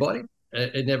for everybody.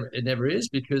 It never is,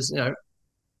 because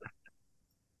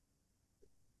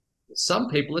some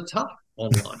people are tough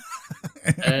online,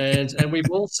 and we've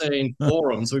all seen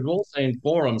forums. We've all seen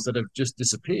forums that have just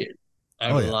disappeared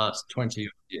over the last 20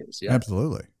 years. Yeah,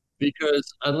 absolutely.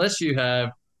 Because unless you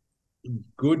have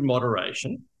good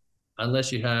moderation,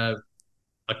 unless you have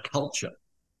a culture,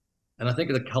 and I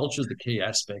think the culture is the key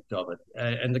aspect of it,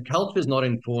 and the culture is not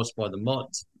enforced by the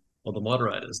mods or the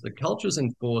moderators. The culture is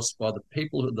enforced by the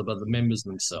people, by the members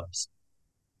themselves.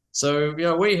 So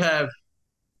we have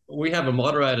a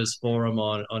moderators forum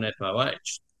on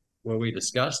FOH where we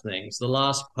discuss things. The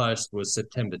last post was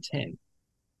September 10.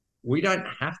 We don't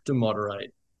have to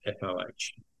moderate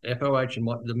FOH. FOH and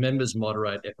the members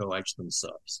moderate FOH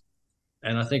themselves.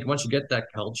 And I think once you get that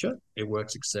culture, it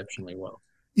works exceptionally well.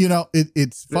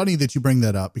 It's funny that you bring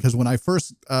that up, because when I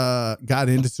first got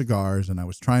into cigars and I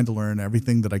was trying to learn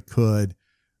everything that I could,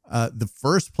 the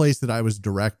first place that I was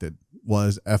directed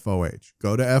was FOH.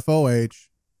 Go to FOH,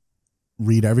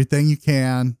 read everything you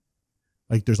can.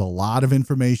 Like, there's a lot of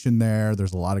information there.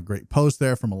 There's a lot of great posts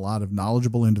there from a lot of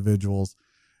knowledgeable individuals.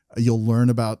 You'll learn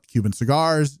about Cuban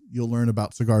cigars. You'll learn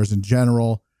about cigars in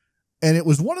general. And it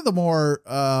was one of the more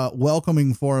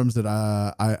welcoming forums that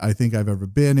I think I've ever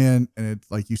been in. And it's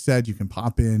like you said, you can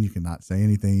pop in, you can not say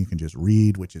anything, you can just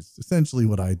read, which is essentially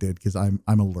what I did, because I'm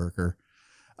a lurker.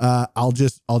 I'll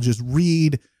just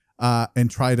read and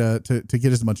try to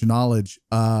get as much knowledge.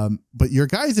 But your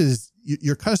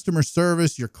customer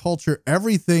service, your culture,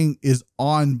 everything is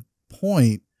on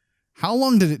point. How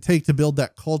long did it take to build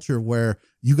that culture where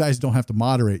you guys don't have to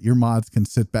moderate? Your mods can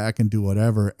sit back and do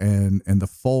whatever, and the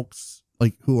folks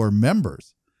who are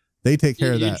members, they take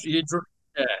care of that.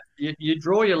 You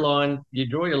draw your line. You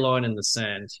draw your line in the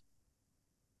sand,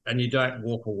 and you don't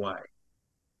walk away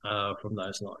from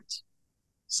those lines.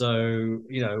 So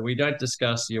we don't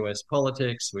discuss U.S.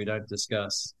 politics. We don't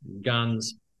discuss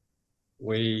guns.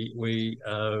 We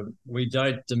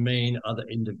don't demean other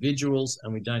individuals,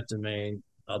 and we don't demean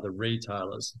other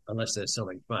retailers unless they're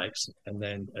selling fakes, and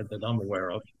then that I'm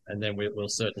aware of, and then we'll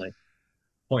certainly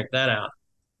point that out.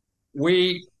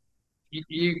 If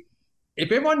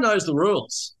everyone knows the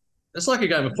rules, it's like a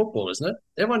game of football, isn't it?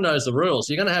 Everyone knows the rules.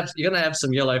 You're gonna have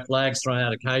some yellow flags thrown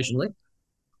out occasionally.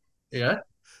 Yeah.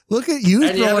 Look at you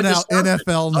throwing out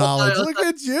NFL knowledge. Look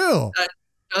at you.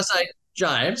 I say,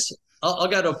 James, I'll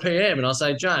go to a PM and I'll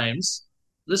say, James,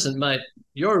 listen, mate,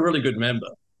 you're a really good member,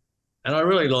 and I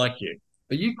really like you,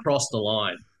 but you crossed the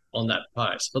line on that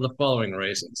post for the following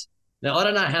reasons. Now, I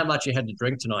don't know how much you had to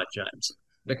drink tonight, James,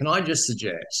 but can I just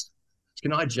suggest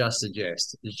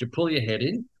that you pull your head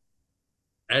in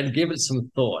and give it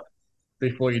some thought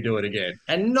before you do it again?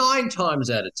 And 9 times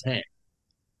out of 10,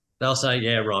 they'll say,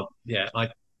 yeah, Rob, yeah,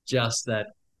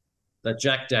 that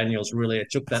Jack Daniels I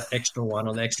took that extra one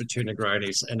on the extra 2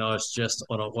 Negronis, and I was just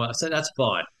on a. Well, I said, that's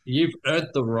fine. You've earned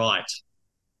the right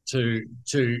to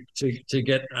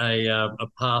get a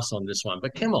pass on this one,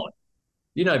 but come on,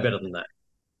 you know better than that.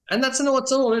 And that's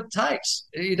all it takes.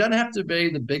 You don't have to be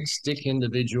the big stick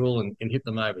individual and hit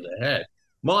them over the head.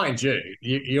 Mind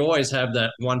you always have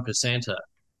that 1%er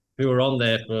who are on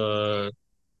there for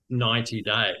 90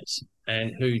 days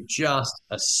and who just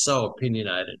are so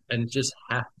opinionated and just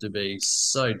have to be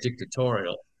so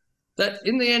dictatorial that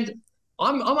in the end,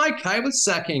 I'm okay with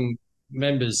sacking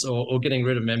members or getting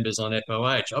rid of members on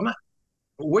FOH.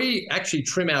 We actually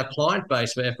trim our client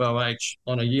base for FOH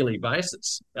on a yearly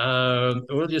basis.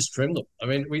 We'll just trim them. I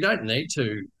mean, we don't need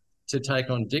to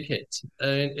take on dickheads.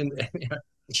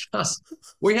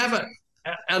 We have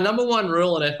our number one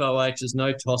rule on FOH is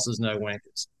no tossers, no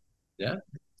wankers. Yeah.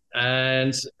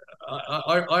 And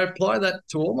I apply that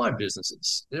to all my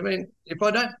businesses. I mean,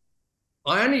 I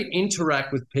only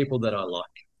interact with people that I like.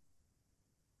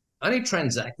 I only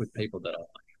transact with people that I like.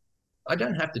 I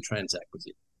don't have to transact with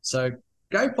you. So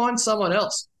go find someone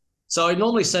else. So I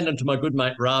normally send them to my good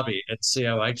mate Ravi at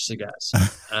COH Cigars.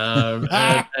 and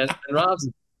Rav's,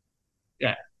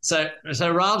 yeah. So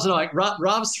Rav's and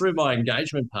Rav's through my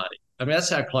engagement party. I mean, that's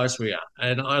how close we are.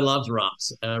 And I love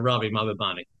Rav's, Ravi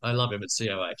Mababani. I love him at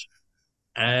COH.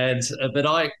 And but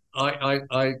I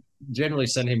generally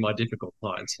send him my difficult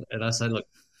clients, and I say, look,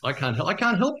 I can't help. I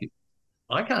can't help you.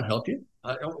 I can't help you.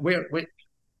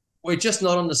 We're just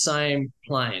not on the same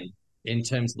plane in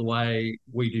terms of the way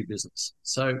we do business.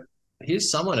 So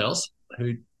here's someone else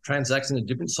who transacts in a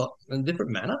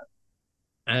different manner,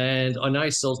 and I know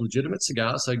he sells legitimate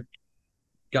cigars. So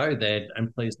go there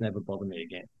and please never bother me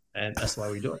again. And that's the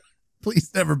way we do it.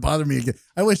 Please never bother me again.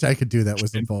 I wish I could do that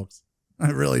with some folks. I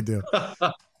really do.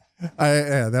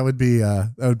 Yeah, that would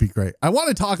be great. I want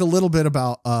to talk a little bit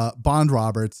about Bond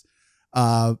Roberts.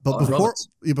 But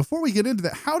before we get into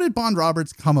that, how did Bond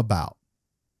Roberts come about?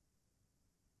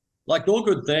 Like all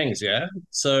good things, yeah.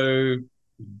 So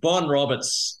Bond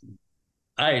Roberts,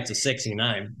 it's a sexy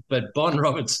name, but Bond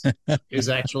Roberts is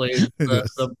actually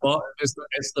it's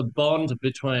the bond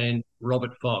between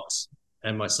Robert Fox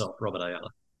and myself, Robert Ayala.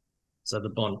 So the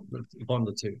bond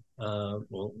the two,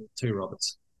 two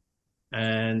Roberts,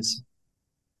 and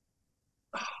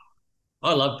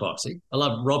I love Foxy. I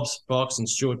love Rob Fox and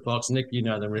Stuart Fox. Nick, you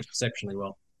know them exceptionally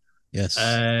well. Yes,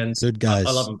 and good guys.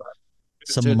 I love them both.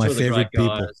 Some of my favorite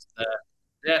people.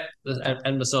 Yeah,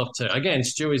 and myself too. Again,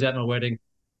 Stewie's at my wedding.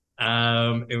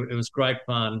 It was great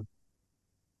fun.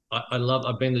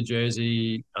 I've been to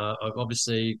Jersey. I've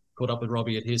obviously caught up with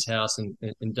Robbie at his house in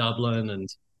Dublin,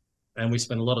 and we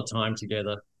spent a lot of time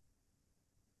together.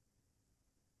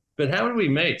 But how did we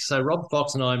meet? So Rob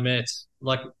Fox and I met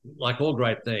like all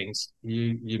great things.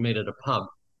 You meet at a pub,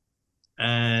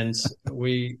 and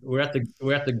we're at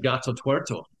the Gato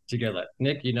Tuerto together.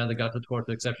 Nick, you know the Gato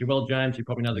Tuerto exception. Well, James, you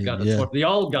probably know the Gato Tuerto, the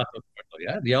old Gato Tuerto,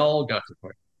 yeah, the old Gato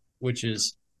Tuerto, which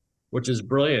is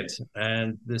brilliant.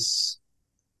 And this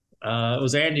it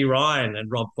was Andy Ryan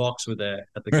and Rob Fox were there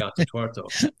at the Gato Tuerto.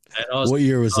 What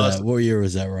year was that? What year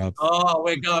was that, Rob? Oh,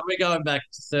 we're going back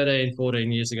 13,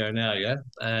 14 years ago now, yeah.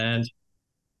 And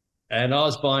I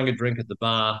was buying a drink at the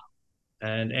bar,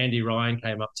 and Andy Ryan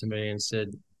came up to me and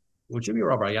said, "Would you be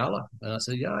Rob Ayala?" And I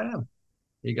said, "Yeah, I am."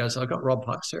 He goes, "I got Rob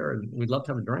Fox here, and we'd love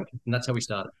to have a drink." And that's how we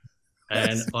started.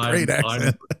 And great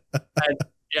accent.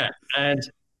 And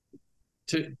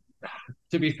to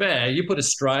be fair, you put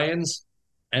Australians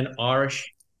and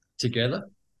Irish together,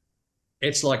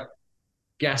 it's like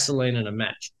gasoline in a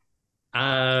match.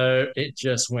 It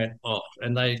just went off.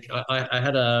 And I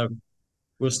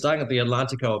we were staying at the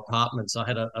Atlantico Apartments. I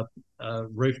had a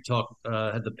rooftop,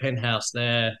 had the penthouse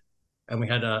there, and we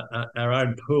had our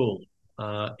own pool,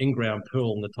 in-ground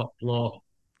pool on the top floor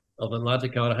of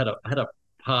Atlantico. And I had a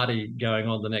party going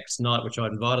on the next night, which I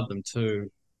invited them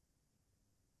to.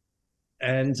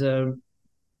 And Toby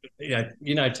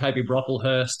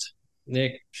Brocklehurst,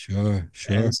 Nick. Sure.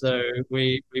 And so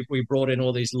we brought in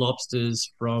all these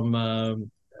lobsters from up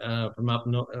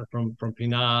north, from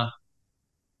Pinar,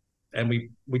 and we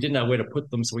didn't know where to put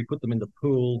them, so we put them in the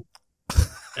pool.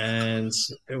 And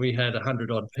we had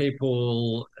 100-odd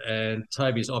people, and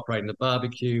Toby's operating the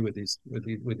barbecue with his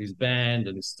band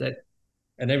and his set.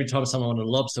 And every time someone wanted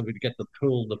a lobster, we'd get the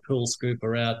pool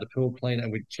scooper out, the pool cleaner,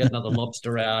 and we'd get another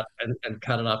lobster out and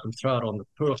cut it up and throw it on the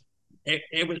pool.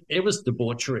 It was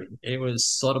debauchery. It was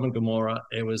Sodom and Gomorrah.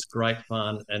 It was great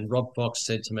fun. And Rob Fox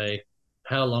said to me,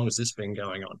 "How long has this been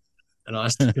going on?" And I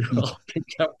said, "Well, I've been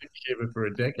going to Cuba for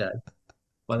a decade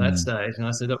by that stage." And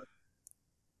I said, "Look,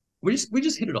 we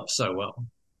just hit it off so well."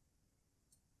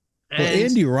 Well,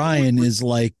 Andy Ryan is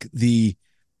like the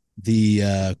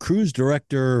cruise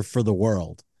director for the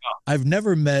world. I've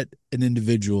never met an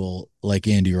individual like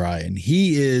Andy Ryan.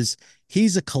 He's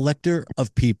a collector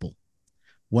of people.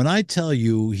 When I tell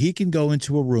you he can go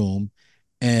into a room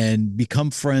and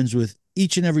become friends with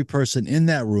each and every person in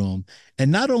that room,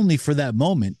 and not only for that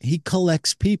moment, he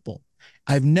collects people.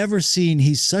 I've never seen,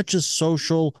 he's such a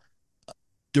social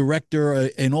director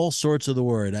in all sorts of the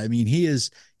word. I mean, he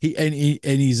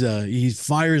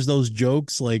fires those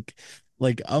jokes like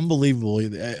unbelievable.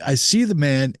 I see the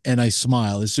man and I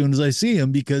smile as soon as I see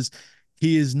him, because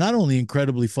he is not only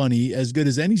incredibly funny, as good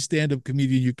as any stand-up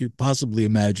comedian you could possibly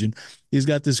imagine. He's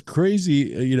got this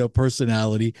crazy,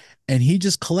 personality, and he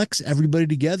just collects everybody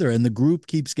together, and the group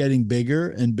keeps getting bigger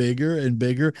and bigger and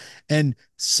bigger. And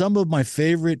some of my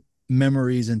favorite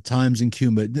memories and times in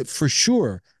Cuba, for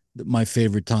sure, my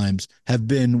favorite times have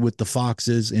been with the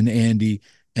Foxes and Andy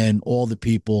and all the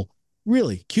people.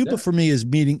 Really, Cuba for me is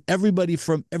meeting everybody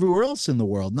from everywhere else in the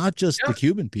world, not just the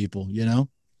Cuban people,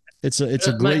 It's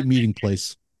a great meeting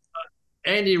place.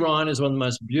 Andy Ryan is one of the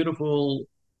most beautiful,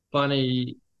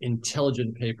 funny,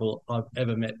 intelligent people I've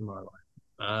ever met in my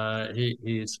life. He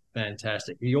is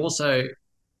fantastic. He also,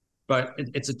 but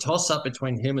it's a toss-up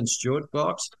between him and Stuart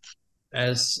Fox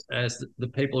as the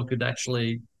people who could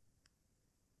actually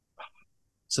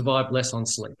survive less on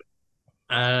sleep.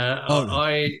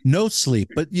 No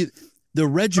sleep, but the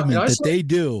regiment that saw, they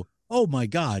do. Oh my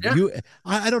God. yeah,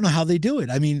 I don't know how they do it.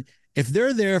 I mean, if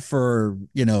they're there for,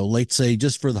 let's say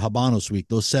just for the Habanos week,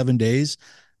 those 7 days,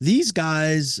 these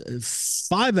guys,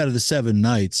 5 out of the 7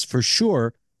 nights for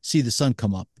sure, see the sun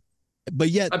come up. But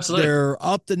yet absolutely. they're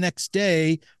up the next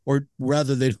day, or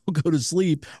rather they don't go to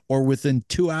sleep, or within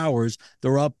 2 hours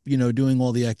they're up, doing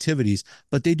all the activities.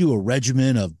 But they do a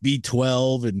regimen of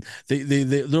B12, and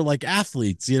they're like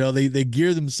athletes. They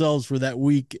gear themselves for that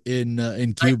week in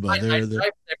Cuba. They They're tape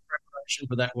their preparation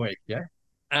for that week. Yeah,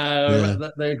 yeah.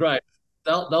 they're great.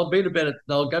 They'll go to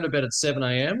bed at 7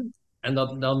 a.m. and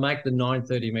they'll make the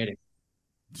 9:30 meeting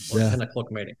or Yeah. 10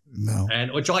 o'clock meeting, No,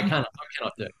 and which I cannot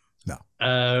do. no.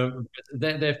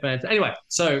 They're fantastic. Anyway,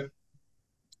 so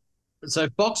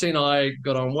Foxy and I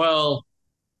got on well,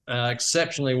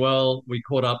 exceptionally well. We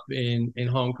caught up in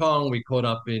Hong Kong. We caught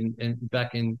up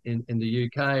back in the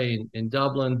UK in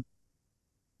Dublin,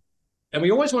 and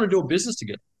we always want to do a business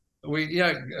together.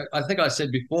 I think I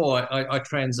said before, I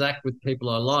transact with people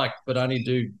I like, but I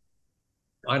only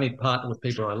partner with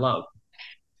people I love.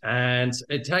 And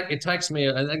it takes me.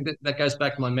 I think that goes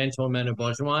back to my mentor, Manu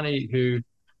Bojwani, who,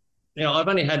 I've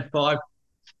only had five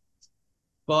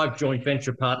joint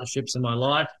venture partnerships in my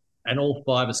life, and all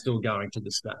 5 are still going to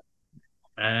this day.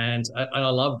 And I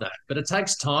love that. But it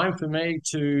takes time for me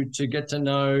to get to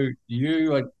know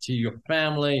you, to your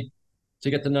family, to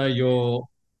get to know your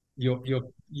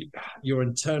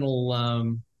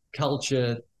internal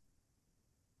culture.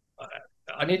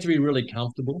 I need to be really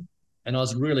comfortable. And I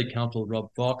was really comfortable with Rob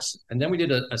Fox. And then we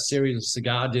did a series of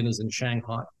cigar dinners in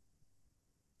Shanghai,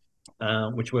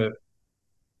 which were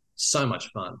so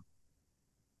much fun.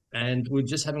 And we're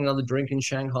just having another drink in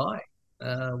Shanghai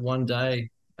one day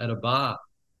at a bar.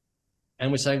 And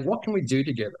we're saying, what can we do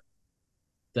together?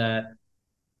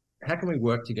 How can we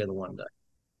work together one day?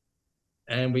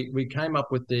 And we came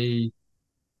up with the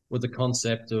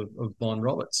concept of Bond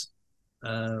Roberts.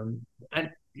 And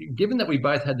given that we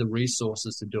both had the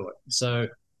resources to do it. So,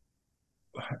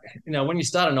 when you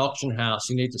start an auction house,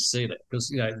 you need to seed it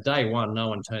because, day one, no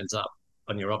one turns up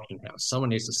on your auction house. Someone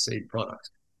needs to seed product.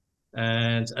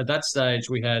 And at that stage,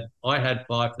 I had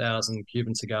 5,000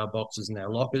 Cuban cigar boxes in our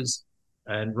lockers,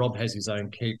 and Rob has his own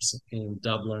keeps in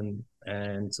Dublin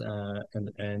and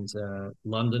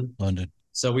London.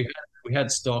 So we had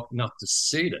stock enough to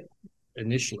seed it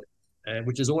initially,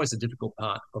 which is always a difficult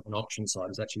part of an auction site,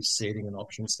 is actually seeding an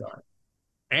auction site.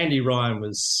 Andy Ryan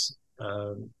was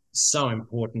so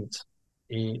important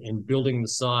in building the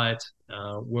site,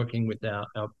 working with our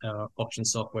auction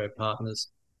software partners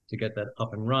to get that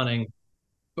up and running.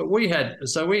 But we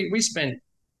spent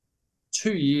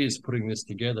 2 years putting this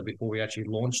together before we actually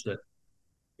launched it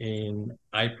in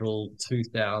April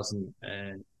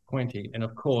 2020. And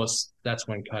of course, that's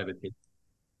when COVID hit.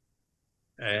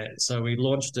 So we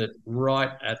launched it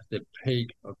right at the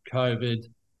peak of COVID.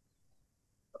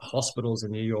 Hospitals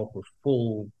in New York were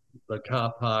full. The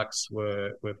car parks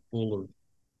were full of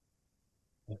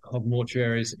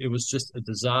mortuaries. It was just a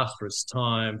disastrous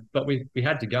time, but we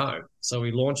had to go. So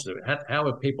we launched it. How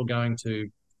are people going to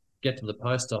get to the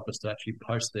post office to actually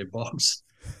post their box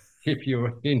if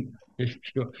you're in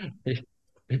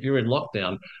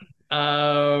lockdown?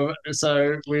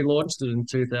 So we launched it in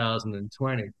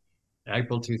 2020,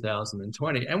 April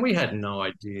 2020, and we had no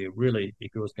idea really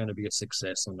if it was going to be a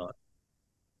success or not.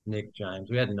 Nick, James,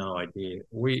 we had no idea.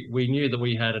 We knew that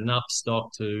we had enough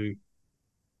stock to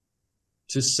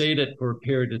seed it for a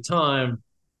period of time,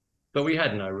 but we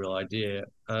had no real idea.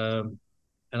 And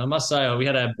I must say, we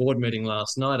had our board meeting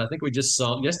last night. I think we just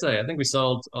sold yesterday. I think we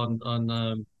sold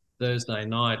on Thursday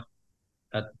night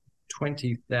at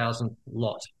 20,000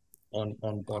 lot on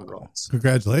Bond Roberts.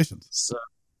 Congratulations. So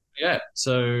yeah,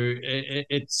 so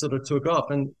it sort of took off,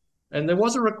 and there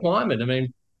was a requirement. I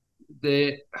mean,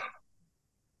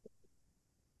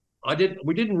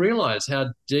 we didn't realize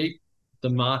how deep the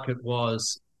market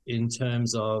was in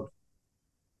terms of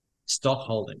stock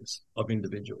holdings of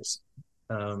individuals,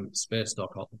 spare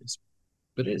stock holdings.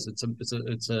 But it's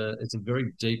a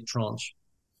very deep tranche,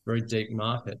 very deep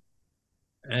market,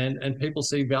 and people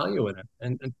see value in it.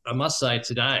 And I must say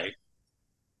today,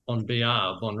 on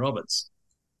BR Bond Roberts,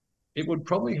 it would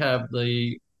probably have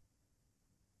the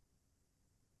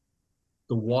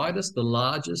widest, the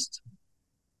largest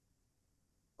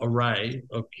array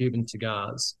of Cuban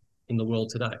cigars in the world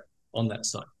today on that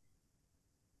site.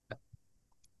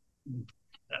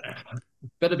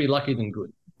 Better be lucky than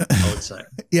good, I would say.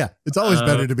 Yeah, it's always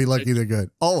better to be lucky than good.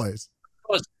 Always.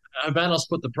 Habanos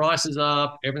put the prices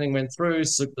up, everything went through,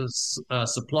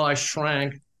 supply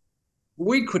shrank.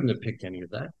 We couldn't have picked any of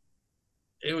that.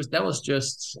 that was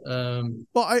just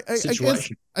Well,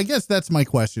 situation. I guess that's my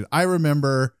question. I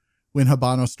remember when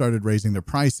Habano started raising their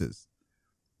prices,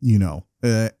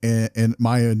 and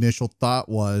my initial thought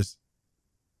was,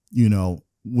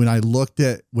 when I looked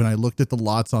at the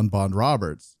lots on Bond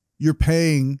Roberts, you're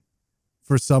paying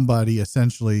for somebody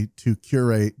essentially to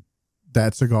curate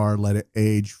that cigar, let it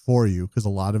age for you, because a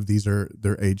lot of these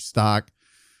they're aged stock.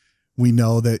 We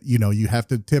know that, you have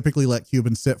to typically let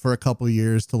Cubans sit for a couple of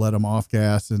years to let them off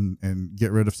gas and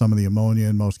get rid of some of the ammonia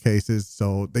in most cases.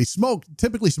 So they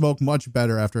typically smoke much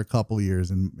better after a couple of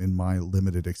years in my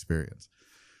limited experience.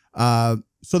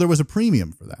 So there was a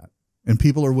premium for that, and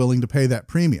people are willing to pay that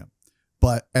premium.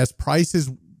 But as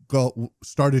prices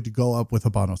started to go up with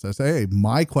Habanos SA,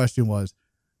 my question was,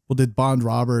 well, did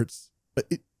Habanos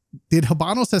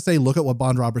SA look at what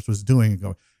Bond Roberts was doing and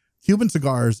go, Cuban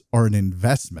cigars are an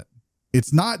investment?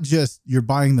 It's not just you're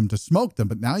buying them to smoke them,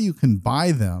 but now you can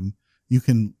buy them, you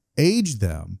can age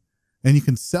them, and you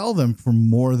can sell them for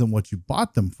more than what you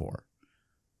bought them for.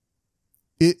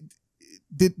 Do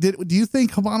you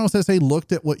think Habanos SA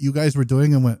looked at what you guys were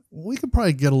doing and went, well, we could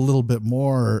probably get a little bit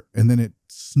more, and then it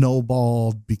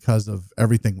snowballed because of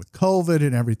everything with COVID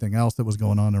and everything else that was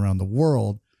going on around the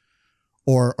world?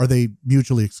 Or are they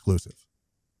mutually exclusive?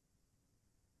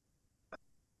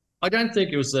 I don't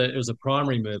think it was a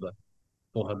primary mover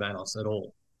for Habanos at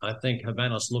all. I think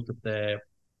Habanos looked at their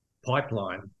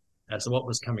pipeline as to what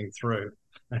was coming through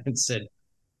and said,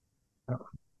 oh,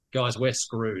 guys, we're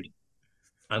screwed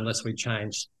unless we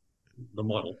change the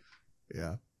model.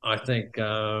 Yeah. I think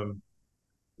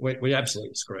we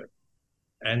absolutely screwed.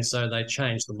 And so they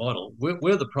changed the model.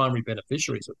 We're the primary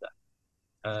beneficiaries of that.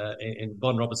 And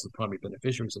Bond Roberts are the primary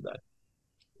beneficiaries of that.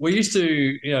 We used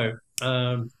to,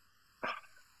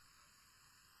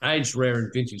 aged rare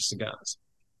and vintage cigars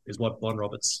is what Bond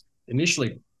Roberts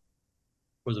initially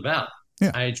was about.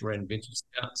 Yeah. Aged rare and vintage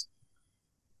cigars.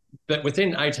 But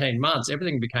within 18 months,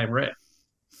 everything became rare.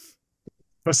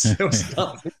 There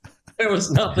was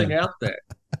nothing out there.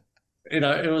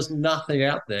 It was nothing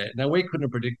out there. Now, we couldn't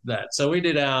have predicted that. So we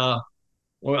did I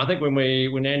think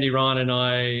when Andy Ryan and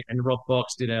I and Rob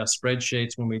Box did our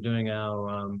spreadsheets when we were doing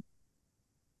our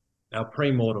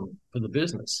pre-mortem for the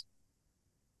business,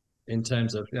 in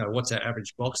terms of, what's our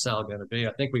average box sale going to be?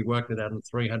 I think we worked it out at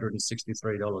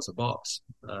 $363 a box,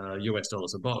 US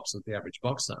dollars a box is the average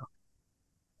box sale.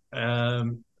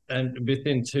 And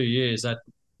within 2 years,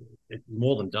 it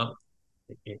more than doubled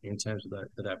in terms of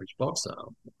that average box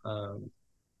sale.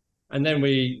 And then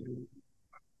it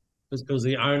was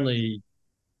the only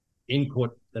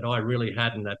input that I really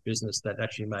had in that business that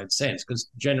actually made sense, because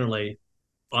generally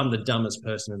I'm the dumbest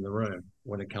person in the room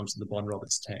when it comes to the Bond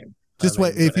Roberts team.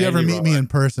 Wait, if you ever meet me in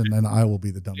person, then I will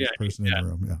be the dumbest person in the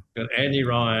room. Yeah. Got Andy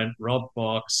Ryan, Rob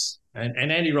Box, and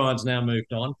Andy Ryan's now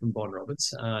moved on from Bond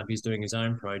Roberts. He's doing his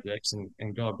own projects, and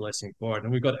God bless him for it.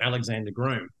 And we've got Alexander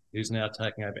Groom, who's now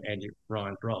taking over Andy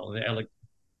Ryan's role. And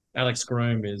Alex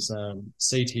Groom is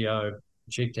CTO,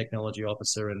 Chief Technology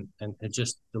Officer, and had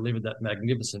just delivered that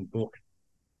magnificent book,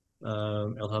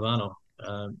 El Habano,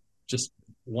 just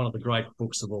one of the great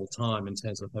books of all time in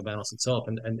terms of Habanos itself,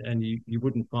 and you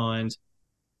wouldn't find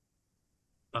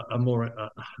a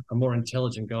more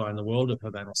intelligent guy in the world of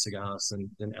Habanos cigars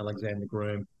than Alexander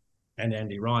Groom and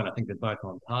Andy Ryan. I think they're both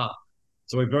on par.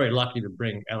 So we're very lucky to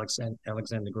bring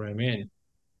Alexander Groom in.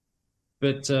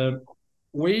 But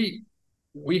we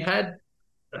had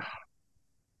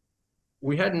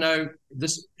no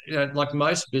this, like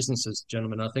most businesses,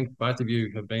 gentlemen. I think both of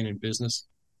you have been in business.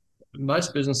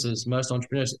 Most businesses, most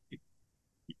entrepreneurs,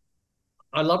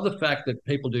 I love the fact that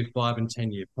people do 5 and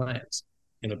 10 year plans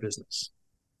in a business.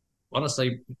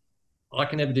 Honestly, I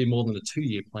can never do more than a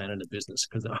 2-year plan in a business,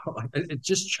 because it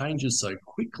just changes so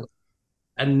quickly.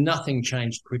 And nothing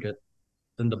changed quicker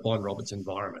than the Bond Roberts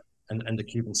environment and the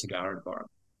Cuban cigar environment.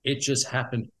 It just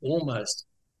happened almost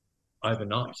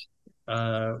overnight,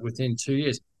 within 2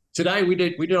 years. Today, we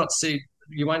do not see,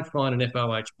 you won't find an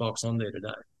FOH box on there today.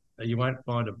 You won't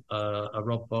find a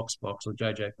Rob Fox box or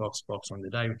JJ Fox box on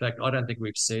today. In fact, I don't think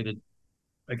we've seeded.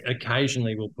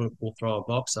 Occasionally, we'll throw a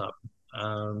box up.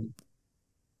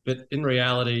 But in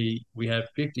reality, we have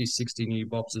 50, 60 new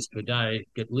boxes per day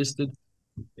get listed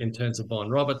in terms of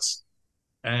Bond Roberts,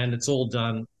 and it's all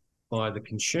done by the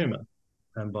consumer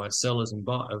and by sellers and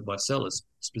by sellers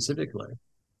specifically.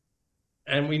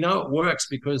 And we know it works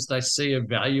because they see a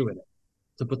value in it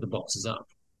to put the boxes up.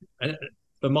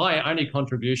 But my only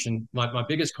contribution, my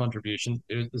biggest contribution,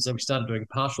 is that we started doing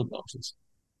partial boxes,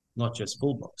 not just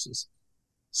full boxes.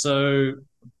 So,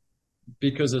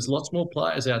 because there's lots more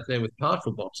players out there with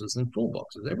partial boxes than full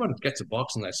boxes. Everyone gets a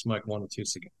box and they smoke 1 or 2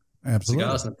 cigars and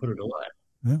they put it away.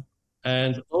 Yeah.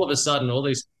 And all of a sudden, all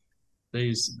these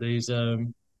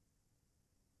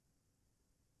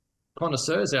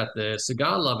connoisseurs out there,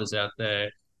 cigar lovers out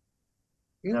there,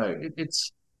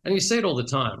 it's, and you see it all the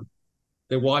time.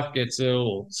 Their wife gets ill,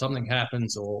 or something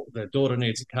happens, or their daughter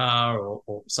needs a car,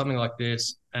 or something like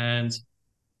this, and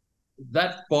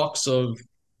that box of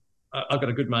I've got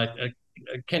a good mate,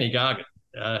 Kenny Gargan.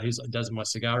 He does my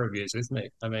cigar reviews with me.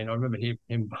 I mean, I remember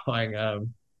him buying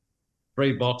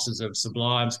 3 boxes of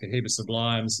Sublimes, Cohiba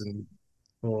Sublimes, and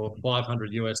for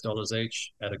 $500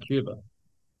 each out of Cuba,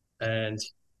 and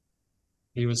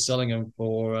he was selling them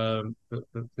for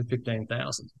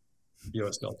 15,000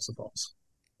 US dollars a box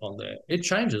on there. It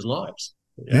changes lives.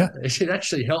 Yeah. It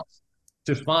actually helps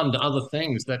to fund other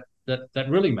things that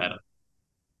really matter.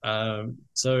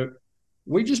 So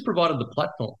we just provided the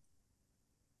platform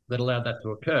that allowed that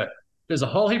to occur. There's a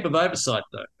whole heap of oversight,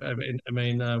 though.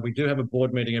 We do have a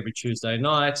board meeting every Tuesday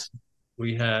night.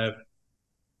 We have,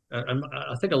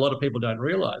 I think a lot of people don't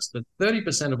realize that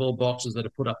 30% of all boxes that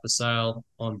are put up for sale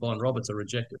on Bond Roberts are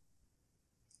rejected.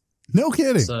 No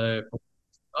kidding. So,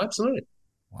 absolutely.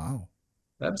 Wow.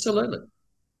 Absolutely.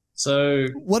 So,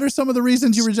 what are some of the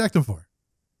reasons you reject them for?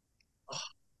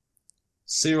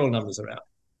 Serial numbers are out.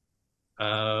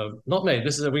 Not me.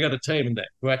 We got a team in there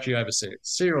who actually oversee it.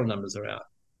 Serial numbers are out.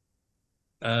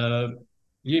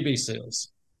 UV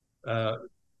seals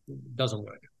doesn't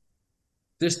work.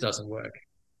 This doesn't work.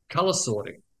 Color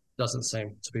sorting doesn't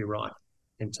seem to be right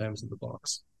in terms of the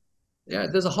box. Yeah,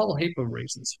 there's a whole heap of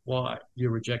reasons why you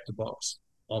reject a box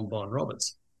on Bond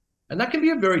Roberts. And that can be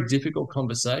a very difficult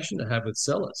conversation to have with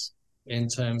sellers in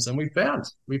terms, and we found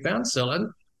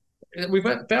sellers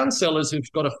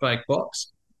who've got a fake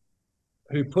box,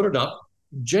 who put it up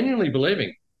genuinely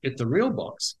believing it's a real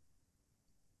box,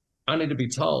 only to be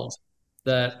told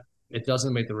that it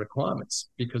doesn't meet the requirements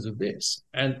because of this.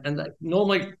 And that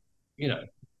normally, you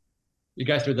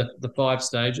go through the 5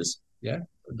 stages. Yeah.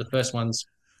 The first one's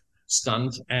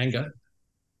stunned, anger.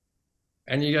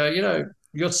 And you go,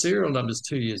 your serial number's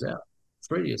 2 years out,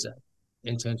 3 years out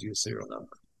in terms of your serial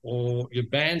number, or your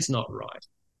band's not right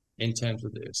in terms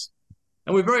of this.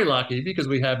 And we're very lucky because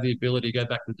we have the ability to go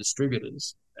back to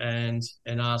distributors and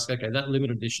ask, okay, that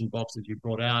limited edition box that you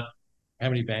brought out, how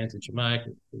many bands did you make?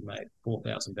 We made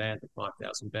 4,000 bands or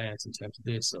 5,000 bands in terms of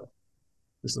this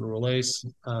little release.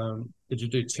 Did you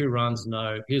do 2 runs?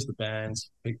 No. Here's the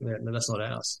bands. No, that's not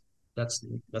ours. That's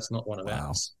not one of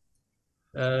ours.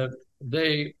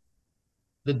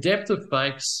 The depth of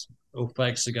fakes or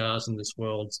fake cigars in this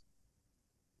world,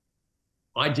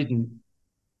 I didn't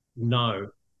know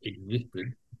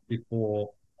existed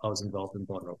before I was involved in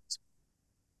Bond Roberts.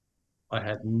 I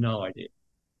had no idea.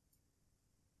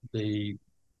 The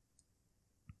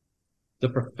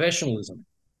professionalism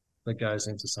that goes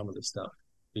into some of this stuff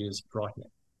is frightening.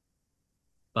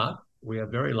 But we are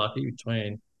very lucky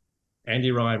between Andy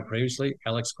Ryan previously,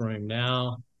 Alex Groom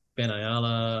now, Ben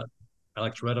Ayala,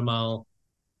 Alex Redemal.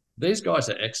 These guys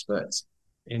are experts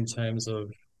in terms of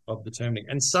determining.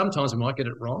 And sometimes we might get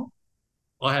it wrong.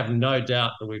 I have no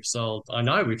doubt that I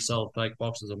know we've sold fake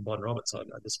boxes on Bond Roberts.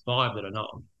 There's 5 that I know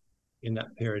of in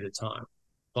that period of time.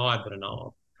 5 that I know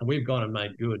of. And we've gone and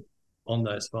made good on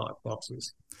those 5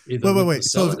 boxes. Wait.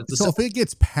 So if it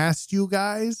gets past you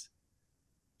guys,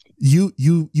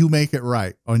 you make it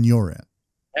right on your end.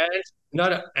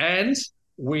 And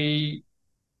we,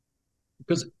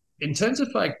 because in terms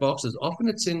of fake boxes, often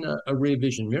it's in a rear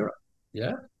vision mirror.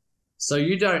 Yeah. So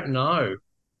you don't know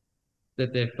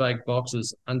that they're fake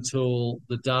boxes until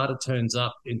the data turns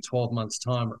up in 12 months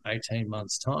time or 18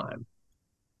 months time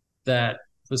that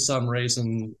for some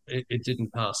reason it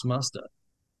didn't pass muster.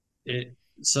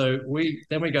 So we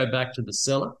go back to the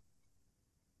seller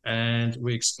and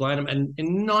we explain them. And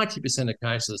in 90% of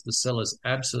cases, the seller's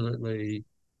absolutely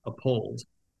appalled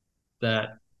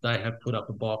that they have put up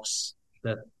a box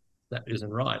that isn't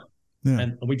right. Yeah.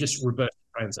 And we just reverse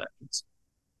transactions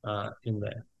in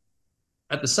there.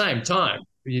 At the same time,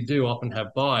 you do often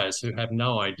have buyers who have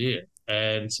no idea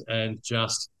and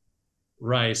just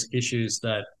raise issues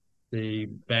that the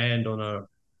band on a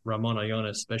Ramon Ayala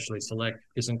Especially Select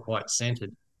isn't quite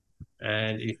scented.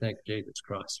 And you think, Jesus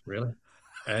Christ, really?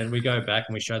 And we go back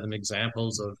and we show them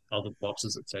examples of other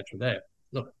boxes, etc. there.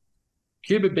 Look,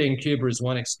 Cuba being Cuba is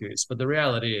one excuse, but the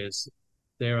reality is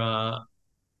there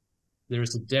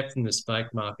is a depth in this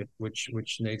fake market which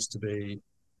needs to be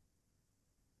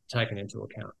taken into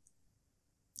account.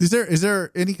 Is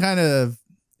there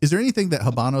anything that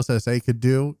Habanos SA could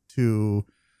do to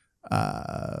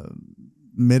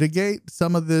mitigate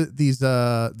some of these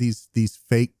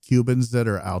fake Cubans that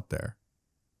are out there?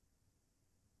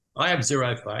 I have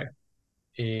zero faith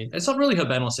it's not really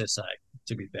Habanos SA,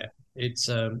 to be fair. It's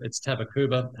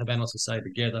Tabacuba, Habanos SA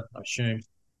together, I assume.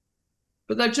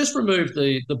 But they've just removed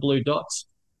the blue dots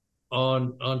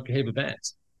on Cohiba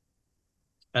bands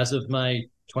as of May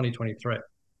 2023.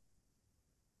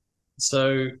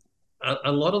 So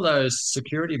a lot of those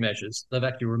security measures they've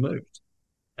actually removed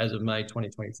as of May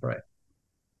 2023.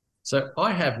 So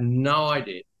I have no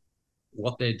idea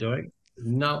what they're doing.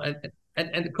 No,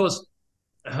 and of course,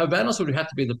 Habanos would have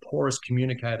to be the poorest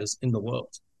communicators in the world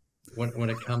when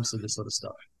it comes to this sort of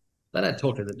stuff. They don't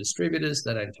talk to the distributors.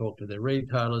 They don't talk to their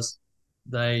retailers.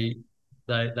 They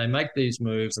make these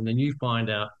moves, and then you find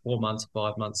out 4 months,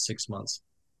 5 months, 6 months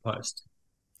post.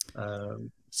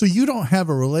 So you don't have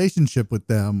a relationship with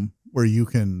them where you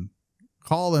can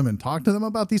call them and talk to them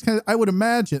about these kinds of, I would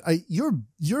imagine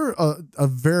you're a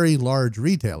very large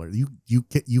retailer.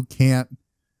 You can't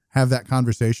have that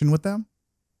conversation with them.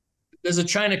 There's a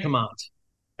chain of command,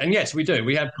 and yes, we do.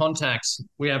 We have contacts.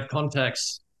 I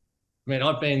mean,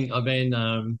 I've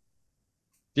been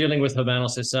dealing with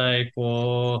Habanos SA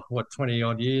for 20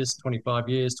 odd years, 25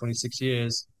 years, 26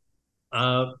 years.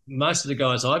 Most of the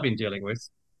guys I've been dealing with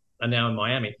are now in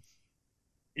Miami.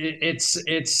 It's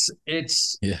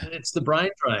the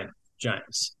brain drain,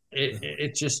 James.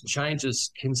 It just changes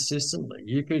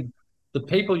consistently. The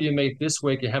people you meet this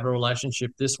week, you have a relationship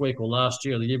this week or last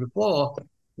year or the year before,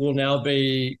 will now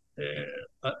be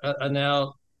are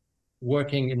now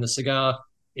working in the cigar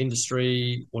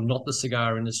industry or not the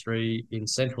cigar industry in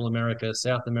Central America,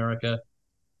 South America,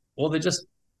 or they're just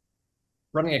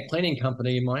running a cleaning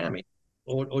company in Miami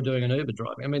or doing an Uber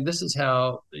driving. I mean, this is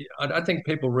how I think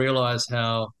people realize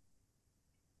how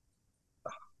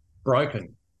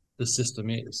broken the system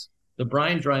is. The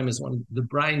brain drain is one of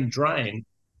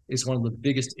the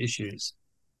biggest issues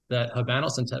that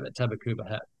Habanos and Tabacuba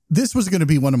have. This was going to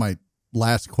be one of my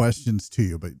last questions to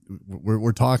you, but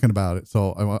we're talking about it.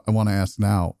 So I want to ask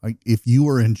now, if you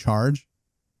were in charge,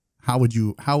 how would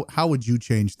you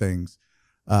change things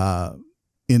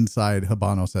inside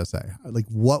Habanos SA? Like,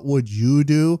 what would you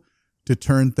do to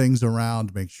turn things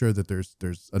around, make sure that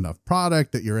there's enough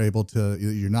product, that you're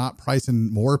not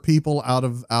pricing more people out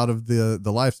of the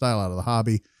lifestyle, out of the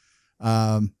hobby?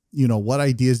 What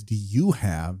ideas do you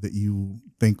have that you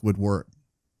think would work?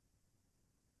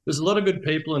 There's a lot of good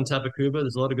people in Tabacuba.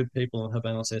 There's a lot of good people in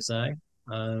Habanos SA.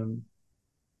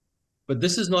 But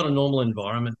this is not a normal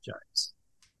environment, James.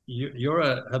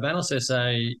 Habanos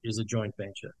SA is a joint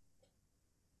venture.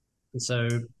 And so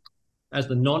as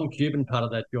the non-Cuban part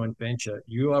of that joint venture,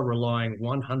 you are relying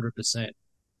 100%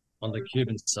 on the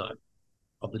Cuban side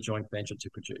of the joint venture to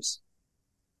produce.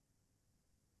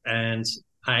 And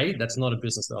that's not a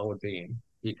business that I would be in,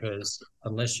 because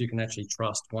unless you can actually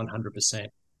trust 100%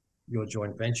 your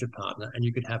joint venture partner, and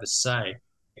you could have a say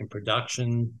in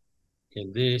production,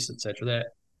 in this, etc.,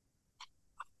 that,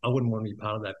 I wouldn't want to be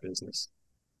part of that business.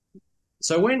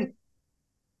 So when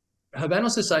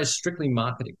Habanos SA is strictly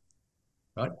marketing,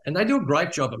 right? And they do a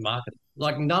great job at marketing.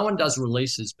 Like, no one does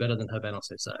releases better than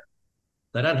Habanos SA.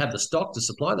 They don't have the stock to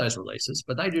supply those releases,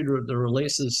 but they do the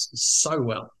releases so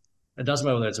well. It doesn't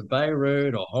matter whether it's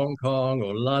Beirut or Hong Kong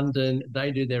or London,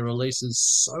 they do their releases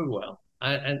so well.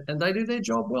 And they do their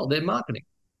job well. They're marketing.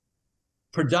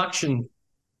 Production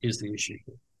is the issue.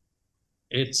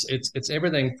 It's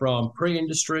everything from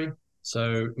pre-industry,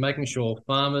 so making sure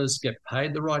farmers get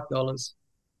paid the right dollars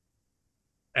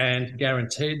and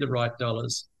guaranteed the right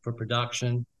dollars for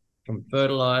production, from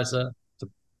fertilizer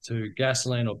to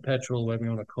gasoline or petrol, whatever you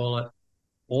want to call it,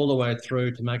 all the way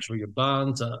through to make sure your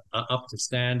barns are up to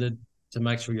standard, to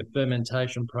make sure your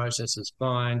fermentation process is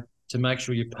fine, to make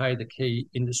sure you pay the key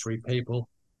industry people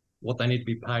what they need to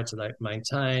be paid so they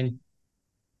maintain,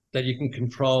 that you can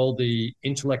control the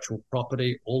intellectual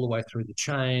property all the way through the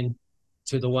chain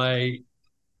to the way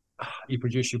you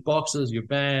produce your boxes, your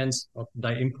bands.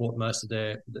 They import most of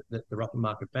the upper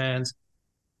market bands,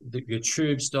 your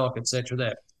tube stock, etc.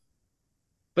 There.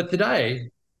 But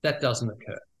today, that doesn't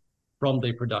occur from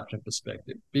the production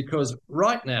perspective, because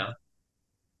right now,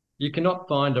 you cannot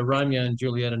find a Romeo and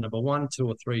Juliet number 1, 2,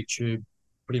 or 3 tube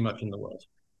pretty much in the world.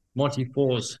 Monty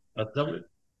 4s.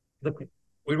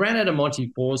 We ran out of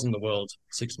Monty 4s in the world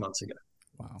 6 months ago.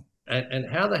 Wow. And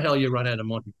how the hell you run out of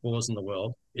Monty 4s in the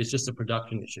world is just a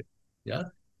production issue. Yeah.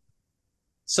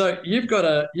 So you've got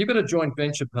a joint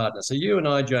venture partner. So you and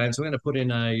I, James, we're going to put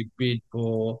in a bid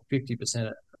for 50%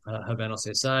 of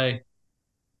Habanos SA,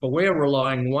 but we're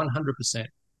relying 100%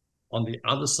 on the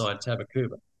other side,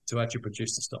 Tabacuba, to actually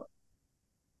produce the stock.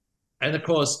 And of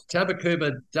course,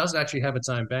 Tabacuba doesn't actually have its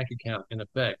own bank account in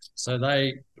effect. So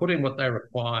they put in what they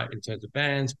require in terms of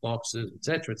bands, boxes, et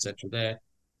cetera, there.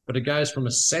 but it goes from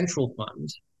a central fund,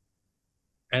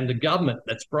 and the government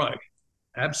that's broke,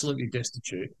 absolutely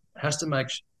destitute, has to make,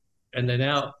 and they're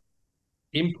now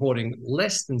importing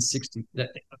less than 60,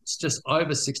 it's just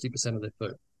over 60% of their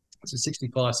food. So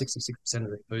 65, 66% of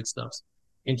their foodstuffs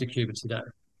into Cuba today.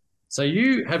 So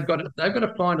they've got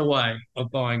to find a way of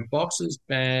buying boxes,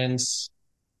 bands,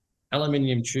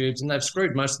 aluminium tubes, and they've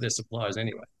screwed most of their suppliers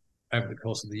anyway over the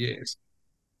course of the years.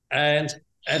 And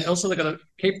also they've got to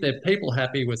keep their people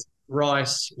happy with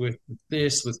rice, with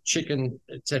this, with chicken,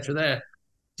 etc. There.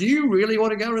 Do you really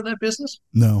want to go into that business?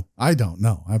 No, I don't.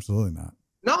 No, absolutely not.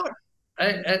 No.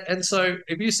 And so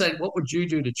if you say, what would you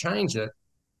do to change it?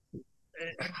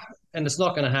 And it's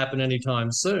not going to happen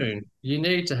anytime soon. You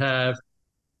need to have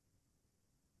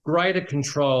greater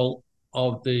control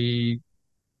of the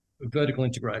vertical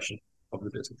integration of the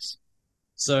business.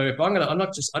 So if I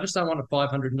just don't want a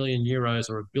 500 million euros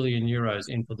or €1 billion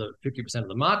in for the 50% of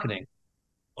the marketing.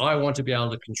 I want to be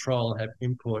able to control and have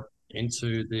input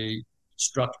into the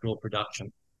structural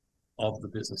production of the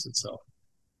business itself.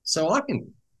 So I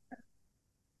can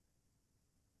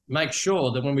make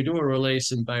sure that when we do a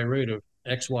release in Beirut of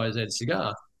XYZ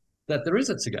cigar, that there is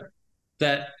a cigar.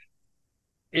 That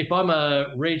if I'm a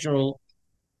regional,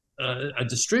 a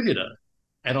distributor,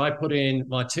 and I put in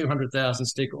my 200,000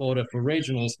 stick order for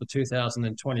regionals for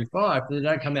 2025, they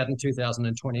don't come out in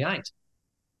 2028.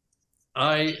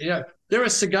 There are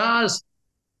cigars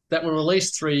that were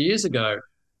released 3 years ago,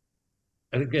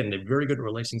 and again, they're very good at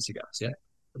releasing cigars, yeah,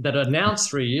 that are announced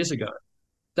 3 years ago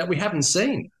that we haven't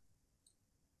seen.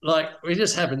 Like, we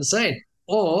just haven't seen.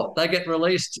 Or they get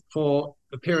released for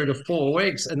a period of 4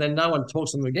 weeks and then no one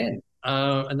talks to them again,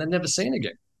 and they're never seen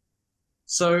again.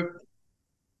 So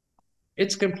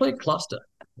it's a complete cluster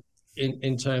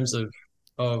in terms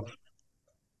of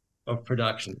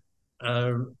production.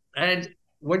 And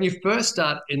when you first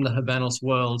start in the Habanos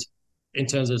world, in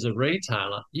terms of as a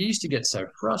retailer, you used to get so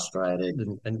frustrated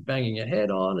and banging your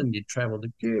head on, and you'd travel to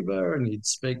Cuba and you'd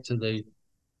speak to the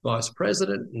vice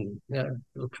president and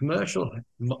commercial.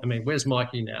 I mean, where's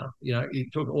Mikey now? You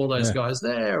took all those guys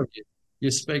there. You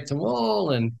speak to them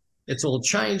all, and it's all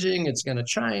changing. It's going to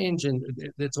change, and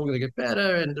it's all going to get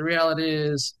better. And the reality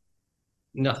is,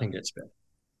 nothing gets better.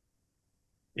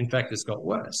 In fact, it's got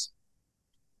worse.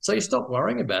 So you stop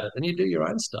worrying about it, and you do your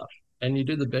own stuff, and you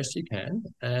do the best you can.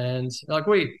 And like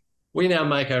we now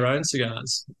make our own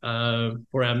cigars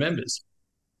for our members,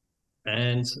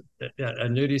 and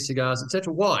nudie cigars,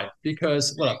 etc. Why?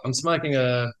 Because I'm smoking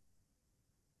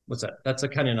what's that? That's a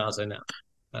Cañonazo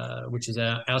now, which is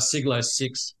our Siglo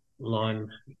 6 line.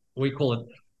 We call it.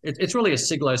 It's really a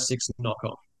Siglo 6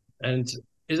 knockoff. And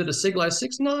is it a Siglo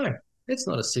 6? No, it's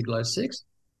not a Siglo 6.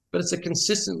 But it's a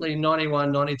consistently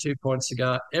 91, 92 point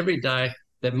cigar every day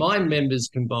that my members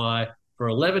can buy for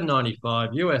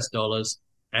 $11.95 US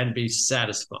and be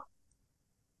satisfied.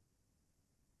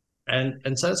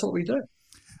 And so that's what we do.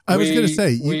 I was going to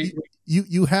say,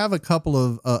 you have a couple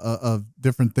of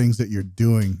different things that you're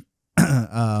doing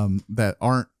that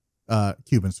aren't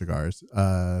Cuban cigars.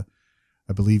 I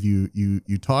believe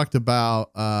you talked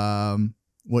about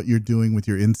what you're doing with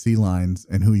your NC lines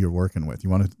and who you're working with. You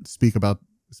want to speak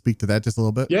to that just a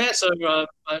little bit? Yeah. So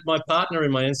my partner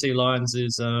in my NC lines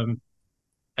is, and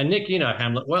Nick, you know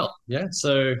Hamlet well. Yeah.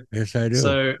 So yes, I do.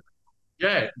 So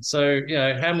yeah. So,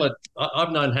 Hamlet,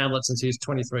 I've known Hamlet since he's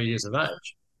 23 years of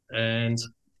age. And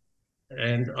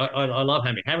I love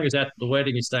Hammy. Hammy was out at the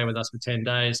wedding. He stayed with us for 10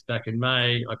 days back in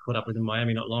May. I caught up with him in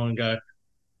Miami not long ago.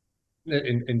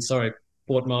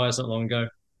 Fort Myers not long ago.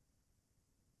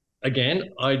 Again,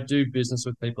 I do business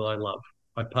with people I love.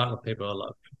 I partner with people I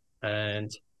love.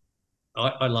 And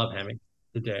I love Hammy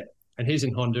to death. And he's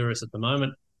in Honduras at the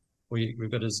moment.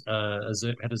 We've got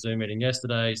had a Zoom meeting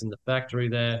yesterday. He's in the factory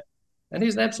there. And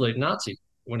he's an absolute Nazi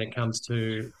when it comes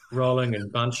to rolling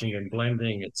and bunching and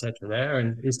blending, etc. there.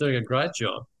 And he's doing a great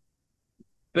job.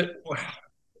 But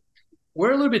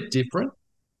we're a little bit different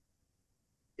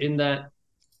in that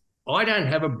I don't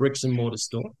have a bricks and mortar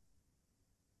store.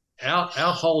 Our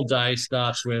whole day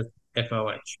starts with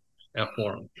FOH, our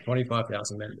forum,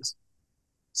 25,000 members.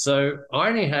 So I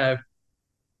only have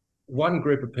one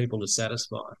group of people to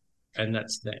satisfy, and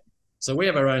that's them. So we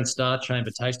have our own star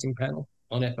chamber tasting panel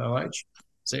on FOH.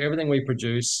 So everything we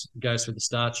produce goes through the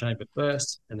star chamber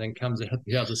first and then comes out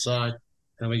the other side,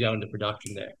 and we go into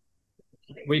production there.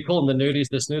 We call them the nudies,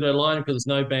 the Snudo line, because there's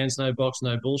no bands, no box,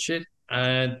 no bullshit.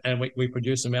 And we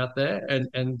produce them out there,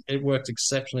 and it works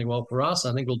exceptionally well for us.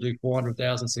 I think we'll do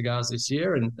 400,000 cigars this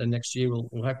year, and next year we'll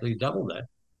hopefully double that.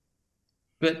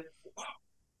 But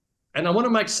And I want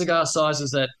to make cigar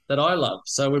sizes that I love.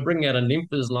 So we're bringing out a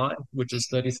Nymphas line, which is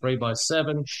 33 by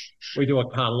 7. We do a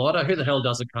Carlotta. Who the hell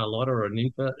does a Carlotta or a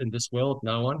Nympha in this world?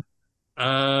 No one.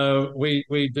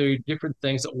 We do different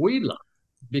things that we love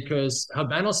because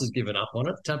Habanos has given up on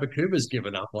it. Tabacuba's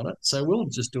given up on it. So we'll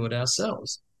just do it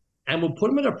ourselves. And we'll put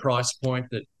them at a price point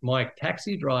that my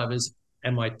taxi drivers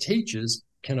and my teachers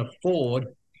can afford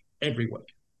every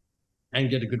week and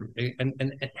get a good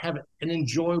and have an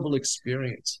enjoyable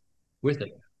experience with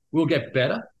it. We'll get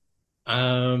better.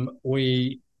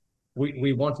 We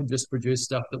want to just produce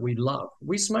stuff that we love.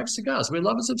 We smoke cigars. We're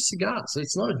lovers of cigars. So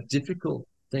it's not a difficult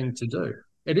thing to do.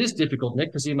 It is difficult, Nick,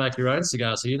 because you make your own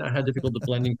cigars, so you know how difficult the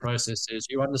blending process is.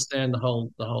 You understand the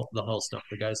whole stuff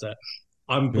that goes there.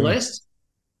 I'm blessed.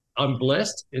 I'm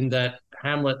blessed in that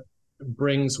Hamlet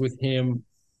brings with him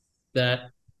that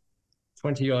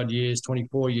 20-odd years,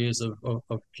 24 years of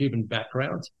Cuban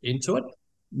background into it.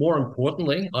 More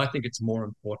importantly, I think it's more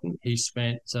important, he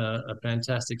spent a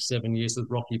fantastic 7 years with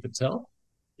Rocky Patel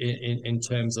in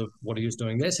terms of what he was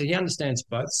doing there. So he understands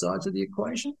both sides of the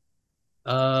equation,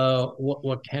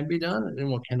 what can be done and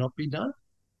what cannot be done.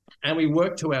 And we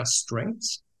work to our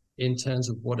strengths in terms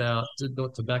of what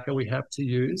tobacco we have to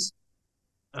use,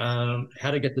 how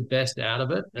to get the best out of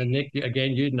it. And Nick,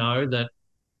 again, you know that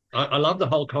I love the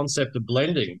whole concept of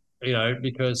blending,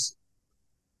 because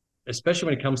especially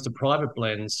when it comes to private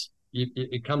blends,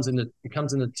 it comes into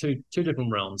two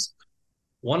different realms.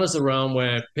 One is the realm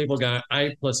where people go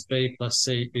A plus B plus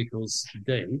C equals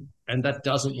D, and that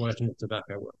doesn't work in the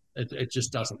tobacco world. It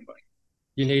just doesn't work.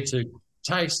 You need to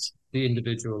taste the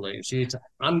individual leaves. You need to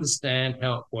understand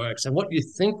how it works, and what you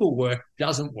think will work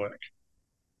doesn't work,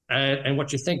 and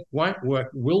what you think won't work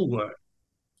will work.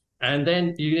 And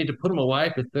then you need to put them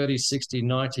away for 30, 60,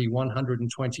 90,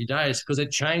 120 days because it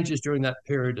changes during that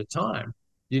period of time.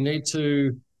 You need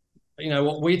to,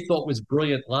 what we thought was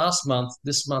brilliant last month,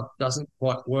 this month doesn't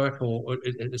quite work, or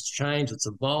it's changed, it's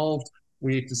evolved.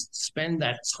 We need to spend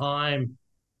that time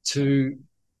to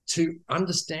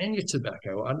understand your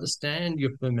tobacco, understand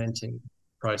your fermentation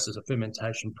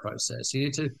process.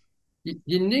 You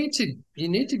need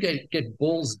to get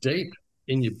balls deep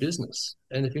in your business.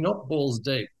 And if you're not balls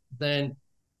deep, then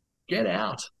get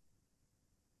out.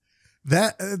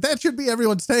 That should be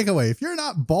everyone's takeaway. If you're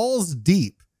not balls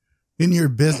deep in your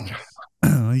business,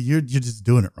 you're just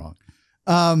doing it wrong.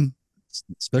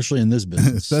 Especially in this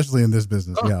business.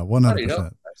 Yeah,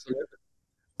 100%.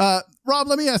 Rob,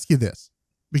 let me ask you this,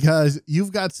 because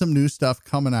you've got some new stuff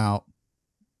coming out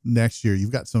next year.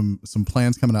 You've got some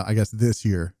plans coming out, I guess, this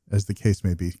year, as the case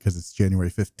may be, because it's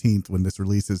January 15th when this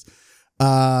releases.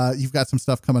 You've got some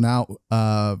stuff coming out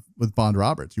with Bond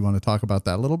Roberts. You want to talk about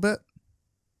that a little bit?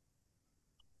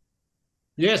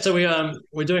 Yeah, so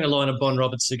we're doing a line of Bond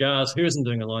Roberts cigars. Who isn't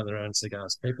doing a line of their own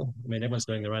cigars, people? I mean, everyone's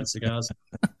doing their own cigars,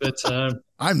 but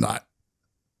I'm not.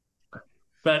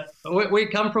 But we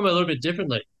come from a little bit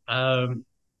differently.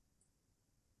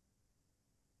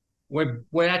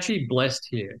 We're actually blessed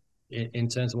here in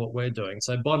terms of what we're doing.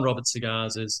 So Bond Roberts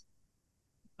cigars is.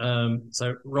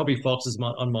 So Robbie Fox is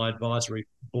on my advisory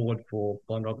board for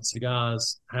Bond Roberts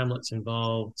Cigars. Hamlet's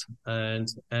involved, and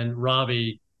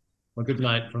Ravi, my good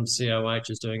mate from COH,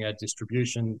 is doing our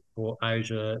distribution for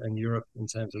Asia and Europe in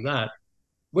terms of that.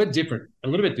 We're different, a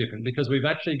little bit different, because we've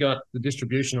actually got the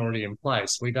distribution already in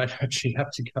place. We don't actually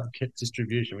have to go get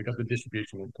distribution. We've got the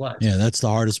distribution in place. Yeah, that's the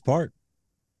hardest part.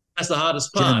 That's the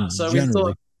hardest part. We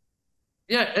thought,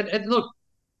 and look,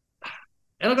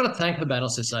 and I've got to thank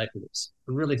Habanos SA for this.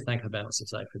 I really thank Habanos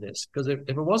SA for this, because if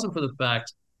it wasn't for the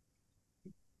fact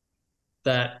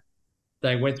that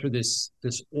they went through this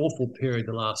awful period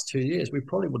the last 2 years, we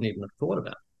probably wouldn't even have thought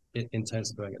about it in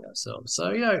terms of doing it ourselves.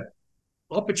 So,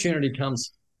 opportunity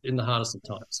comes in the hardest of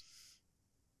times.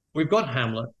 We've got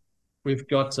Hamlet, we've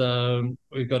got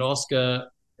Oscar,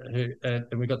 and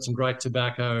we've got some great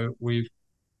tobacco. We've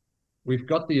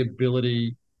got the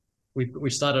ability. We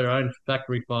started our own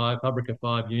Factory 5, Fabrica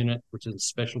 5 unit, which is a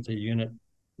specialty unit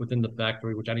within the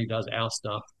factory, which only does our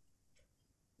stuff.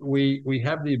 We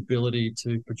have the ability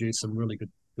to produce some really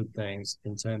good things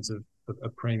in terms of a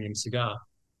premium cigar.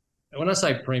 And when I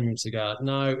say premium cigar,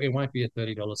 no, it won't be a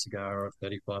 $30 cigar or a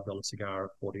 $35 cigar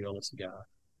or a $40 cigar.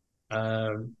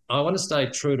 I want to stay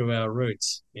true to our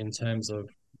roots in terms of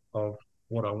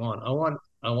what I want.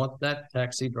 I want that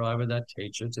taxi driver, that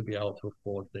teacher, to be able to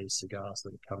afford these cigars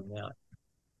that are coming out.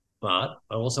 But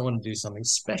I also want to do something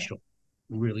special,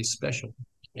 really special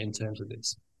in terms of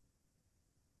this.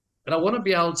 And I want to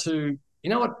be able to,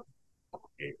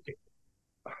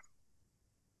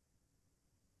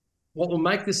 what will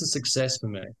make this a success for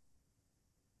me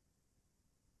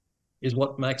is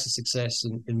what makes a success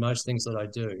in most things that I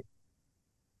do,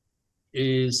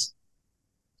 is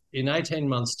in 18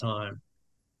 months' time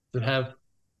to have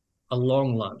a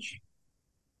long lunch,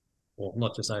 well,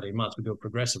 not just 18 months, we do it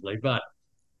progressively,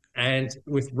 and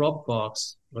with Rob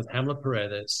Fox, with Hamlet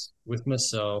Paredes, with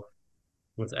myself,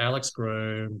 with Alex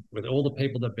Groom, with all the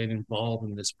people that have been involved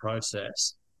in this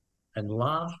process, and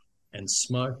laugh and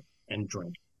smoke and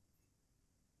drink.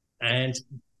 And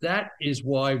that is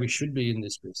why we should be in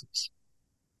this business,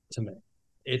 to me.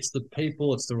 It's the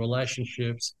people, it's the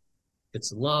relationships,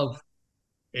 it's love,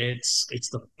 it's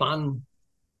the fun.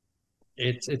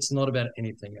 It's not about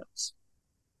anything else.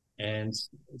 And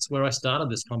it's where I started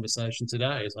this conversation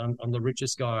today, is I'm the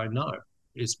richest guy I know,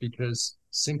 is because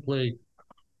simply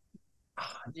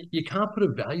you can't put a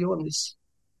value on this.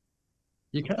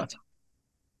 You can't.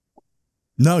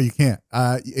 No, you can't.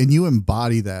 And you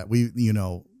embody that.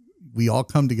 We all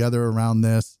come together around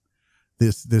this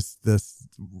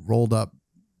rolled up,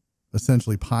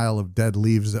 essentially pile of dead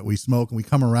leaves that we smoke, and we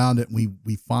come around it and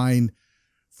we find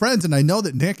friends. And I know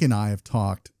that Nick and I have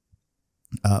talked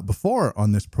before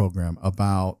on this program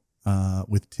about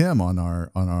with Tim on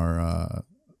our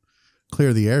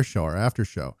Clear the Air show, our after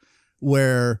show,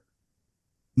 where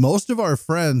most of our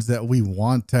friends that we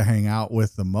want to hang out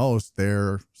with the most,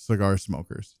 they're cigar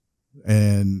smokers.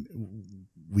 And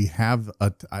we have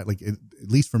at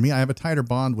least for me, I have a tighter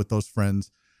bond with those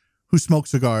friends who smoke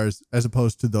cigars as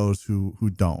opposed to those who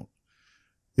don't.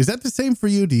 Is that the same for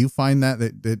you? Do you find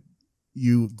that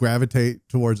you gravitate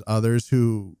towards others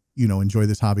who, enjoy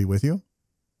this hobby with you?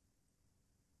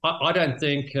 I don't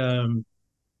think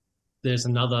there's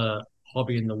another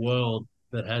hobby in the world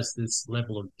that has this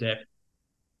level of depth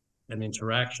and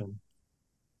interaction.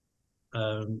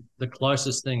 The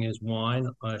closest thing is wine,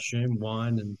 I assume,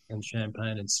 wine and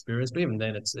champagne and spirits, but even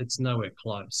then it's nowhere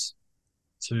close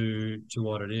to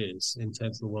what it is in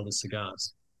terms of the world of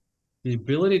cigars. The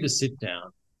ability to sit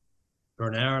down for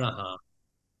an hour and a half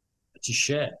to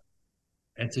share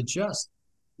and to just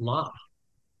laugh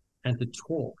and to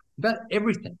talk about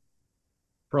everything,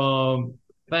 from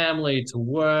family to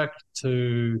work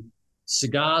to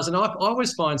cigars. And I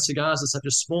always find cigars are such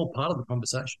a small part of the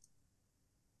conversation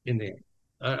in the end.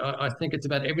 I think it's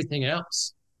about everything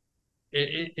else.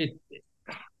 It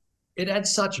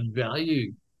adds such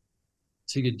value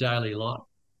to your daily life,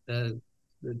 to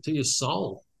your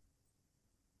soul.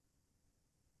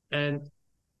 And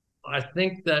I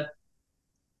think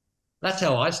that's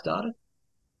how I started.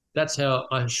 That's how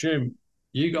I assume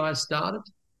you guys started.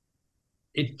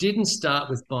 It didn't start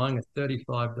with buying a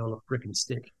 $35 frickin'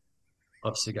 stick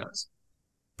of cigars.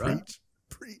 Right?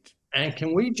 Preach. And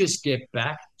can we just get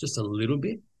back just a little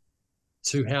bit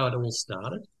to how it all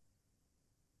started?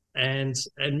 And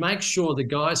make sure the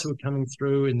guys who are coming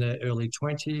through in their early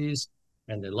 20s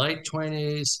and their late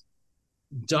 20s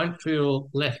don't feel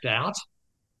left out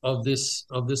of this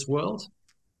world,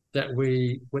 that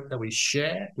we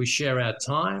share our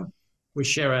time, we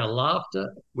share our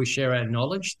laughter, we share our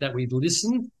knowledge, that we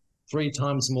listen 3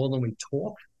 times more than we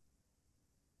talk,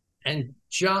 and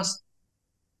just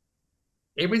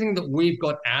everything that we've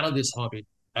got out of this hobby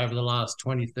over the last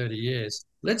 20, 30 years,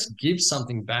 let's give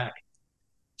something back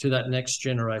to that next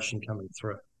generation coming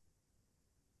through.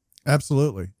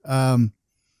 Absolutely. In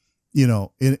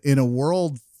a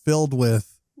world filled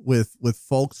with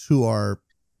folks who are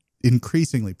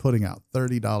increasingly putting out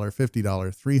 $30, $50,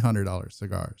 $300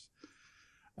 cigars,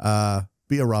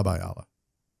 be a Rob Ayala.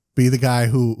 Be the guy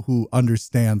who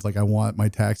understands, like, I want my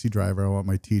taxi driver, I want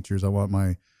my teachers, I want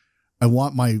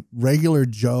my regular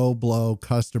Joe Blow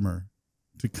customer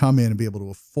to come in and be able to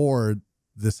afford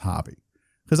this hobby.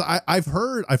 Because I've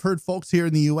heard folks here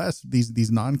in the U.S.,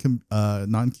 these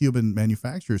non-Cuban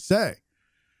manufacturers say,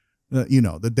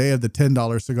 the day of the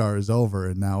 $10 cigar is over,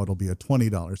 and now it'll be a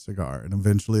 $20 cigar, and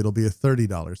eventually it'll be a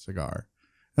 $30 cigar.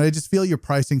 And I just feel you're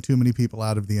pricing too many people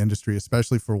out of the industry,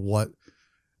 especially for what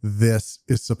this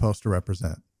is supposed to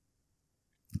represent.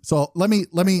 So let me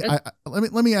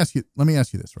ask you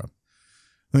this, Rob.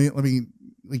 Let me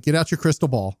get out your crystal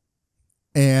ball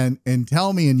and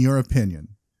tell me, in your opinion,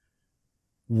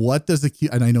 what does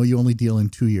and I know you only deal in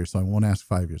 2 years, so I won't ask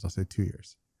 5 years. I'll say 2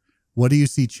 years. What do you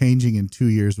see changing in 2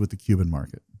 years with the Cuban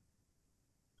market?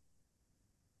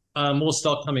 More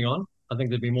stock coming on. I think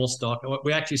there'd be more stock.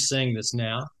 We're actually seeing this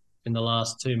now in the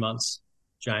last 2 months,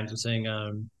 James. We're seeing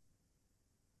a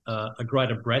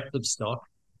greater breadth of stock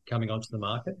coming onto the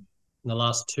market in the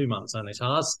last 2 months only.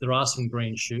 So there are some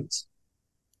green shoots.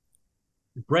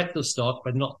 Breadth of stock,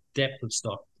 but not depth of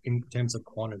stock in terms of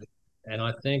quantity. And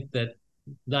I think that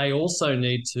they also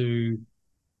need to,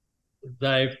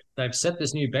 they've set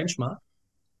this new benchmark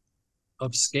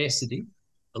of scarcity,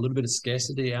 a little bit of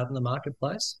scarcity out in the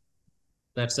marketplace.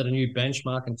 They've set a new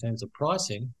benchmark in terms of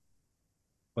pricing,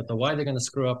 but the way they're going to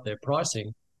screw up their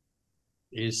pricing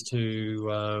is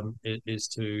to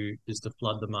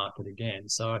flood the market again.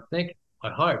 So I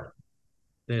hope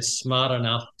they're smart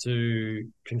enough to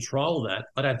control that.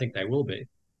 I don't think they will be,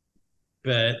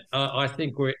 but I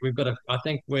think we've got to. I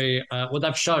think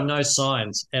they've shown no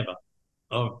signs ever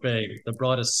of being the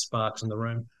brightest sparks in the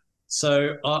room.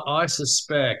 So I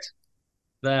suspect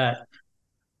that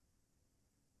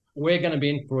we're going to be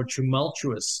in for a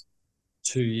tumultuous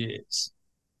 2 years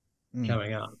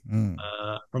coming up.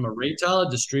 From a retailer,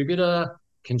 distributor,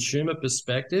 consumer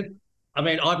perspective, I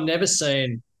mean, I've never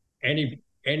seen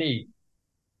any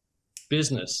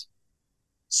business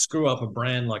screw up a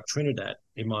brand like Trinidad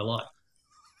in my life.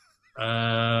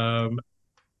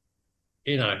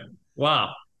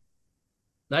 Wow.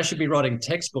 They should be writing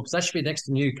textbooks. That should be next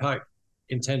to New Coke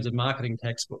in terms of marketing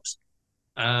textbooks,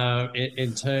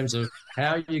 in terms of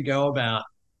how you go about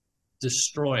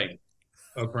destroying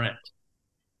a brand.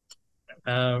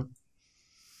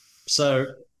 So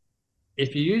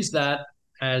if you use that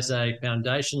as a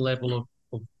foundation level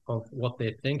of what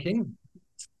they're thinking,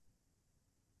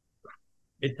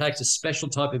 it takes a special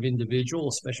type of individual,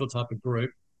 a special type of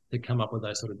group to come up with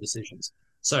those sort of decisions.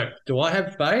 So do I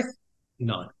have faith?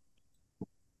 No.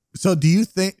 So do you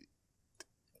think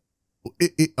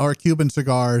are Cuban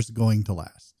cigars going to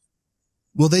last?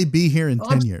 Will they be here in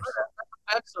 10 years?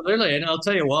 Absolutely. And I'll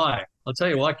tell you why.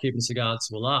 Cuban cigars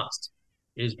will last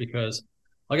is because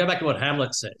I'll go back to what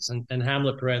Hamlet says. And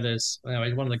Hamlet Paredes,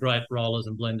 he's one of the great rollers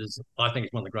and blenders. I think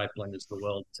he's one of the great blenders of the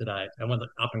world today and one of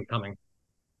the up and coming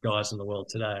guys in the world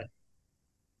today.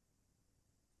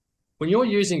 When you're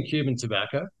using Cuban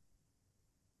tobacco,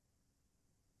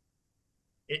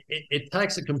 it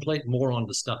takes a complete moron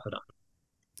to stuff it up.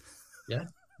 Yeah,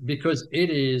 because it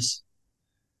is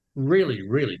really,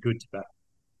 really good tobacco.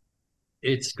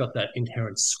 It's got that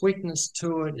inherent sweetness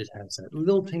to it. It has that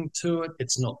lilting to it.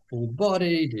 It's not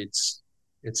full-bodied. It's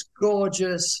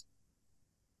gorgeous,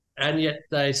 and yet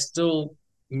they still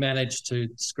manage to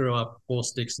screw up 4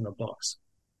 sticks in a box,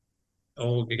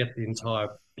 or you get the entire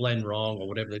blend wrong, or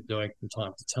whatever they're doing from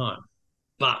time to time.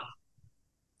 But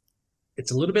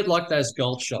it's a little bit like those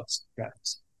golf shots,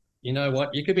 guys. You know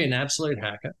what? You could be an absolute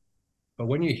hacker, but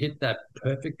when you hit that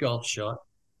perfect golf shot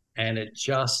and it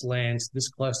just lands this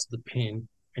close to the pin,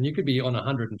 and you could be on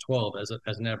 112 as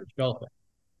an average golfer,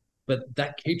 but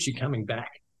that keeps you coming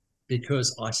back,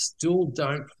 because I still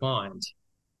don't find.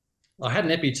 I had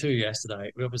an Epi 2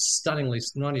 yesterday. It was stunningly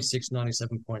 96,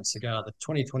 97 point cigar. The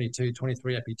 2022,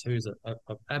 23 Epi 2s are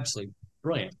absolutely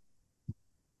brilliant.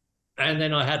 And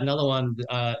then I had another one,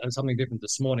 something different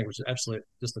this morning, which is absolutely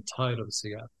just a toad of a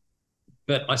cigar.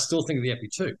 But I still think of the Epi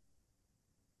 2.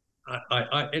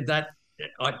 I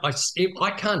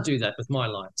can't do that with my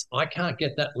lines. I can't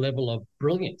get that level of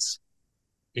brilliance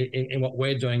in what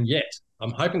we're doing yet.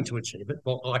 I'm hoping to achieve it,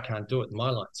 but I can't do it in my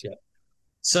lines yet.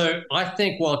 So I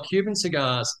think while Cuban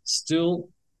cigars still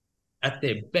at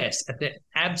their best, at their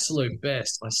absolute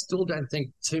best, I still don't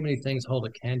think too many things hold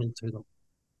a candle to them.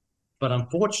 But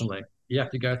unfortunately, you have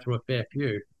to go through a fair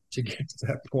few to get to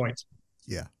that point.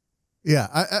 Yeah. Yeah.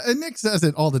 And Nick says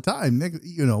it all the time. Nick,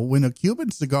 when a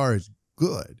Cuban cigar is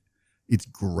good, it's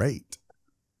great.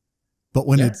 But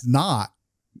when it's not,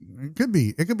 it could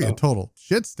be a total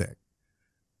shit stick.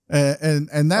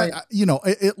 And that, right.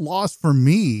 It lost for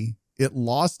me. It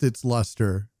lost its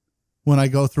luster when I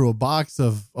go through a box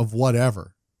of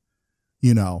whatever,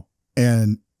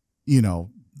 and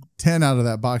 10 out of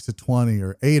that box of 20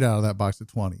 or 8 out of that box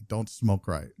of 20 don't smoke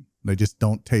right. They just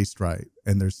don't taste right.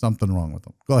 And there's something wrong with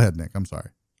them. Go ahead, Nick. I'm sorry.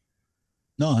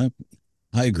 No,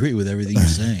 I agree with everything you're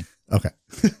saying. Okay.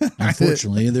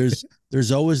 Unfortunately,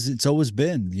 it's always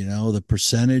been, the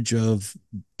percentage of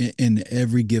in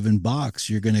every given box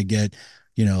you're going to get,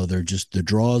 the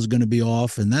draw is going to be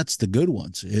off, and that's the good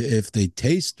ones. If they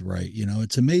taste right,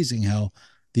 it's amazing how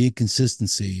the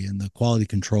inconsistency and the quality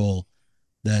control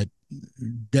that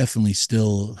definitely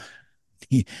still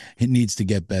it needs to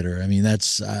get better. I mean,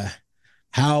 that's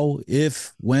how,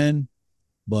 if, when,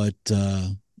 but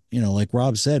like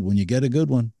Rob said, when you get a good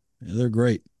one, they're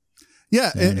great.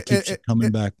 Yeah, and it keeps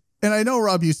coming back. And I know,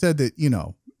 Rob, you said that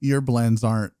your blends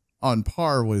aren't on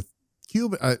par with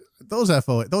Cuban. Those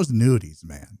those nudies,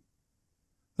 man,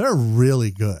 they're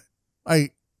really good.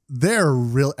 They're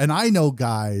real. And I know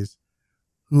guys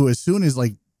who, as soon as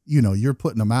you're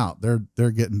putting them out,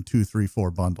 they're getting 2, 3,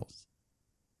 4 bundles.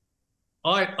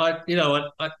 I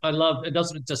love, it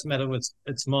doesn't just matter if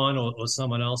it's mine or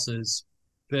someone else's,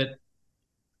 but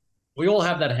we all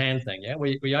have that hand thing. Yeah.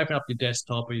 We open up your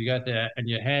desktop or you go there and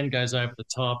your hand goes over the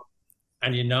top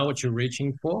and you know what you're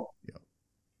reaching for. Yeah.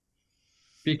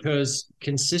 Because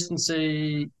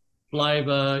consistency,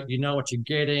 flavor, you know what you're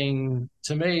getting.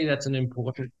 To me, that's an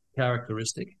important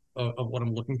characteristic of what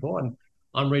I'm looking for. And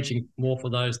I'm reaching more for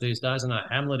those these days. I know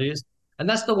Hamlet is. And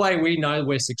that's the way we know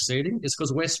we're succeeding, is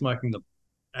because we're smoking them.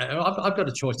 I've got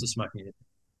a choice to smoking it.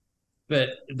 But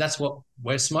that's what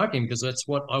we're smoking because that's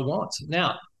what I want.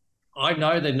 Now, I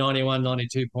know they're 91,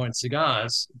 92 point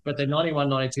cigars, but they're 91,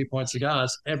 92 point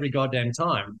cigars every goddamn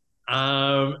time.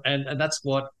 And that's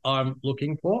what I'm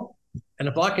looking for. And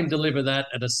if I can deliver that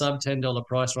at a sub $10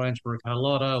 price range for a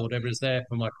Carlotta or whatever is there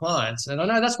for my clients, and I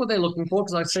know that's what they're looking for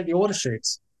because I sent the order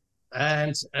sheets.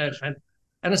 And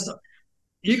it's not,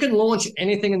 you can launch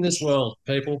anything in this world,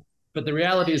 people, but the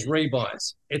reality is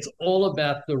rebuys. It's all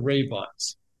about the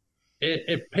rebuys.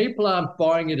 If people aren't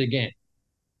buying it again,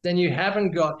 then you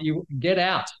get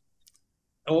out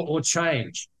or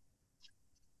change,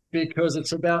 because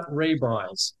it's about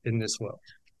rebuys in this world.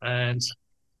 And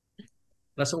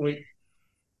that's what we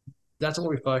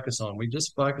focus on. We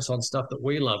just focus on stuff that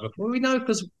we love. If we know,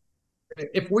 because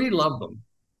if we love them,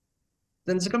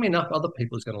 then there's going to be enough other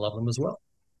people who's going to love them as well.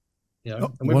 You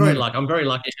know, and we're very lucky. I'm very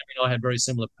lucky. I had very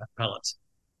similar palates.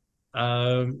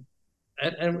 And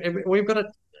we've got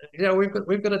a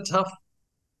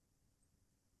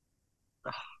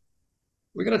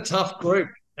tough group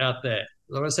out there.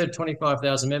 Like I said,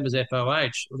 25,000 members FOH.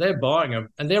 Well, they're buying them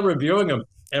and they're reviewing them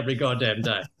every goddamn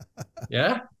day.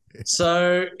 Yeah.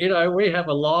 So, we have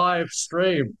a live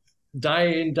stream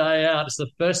day in, day out. It's the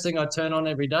first thing I turn on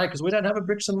every day because we don't have a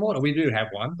bricks and mortar. We do have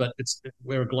one, but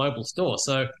we're a global store.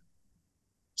 So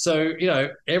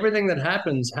everything that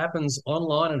happens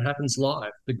online and happens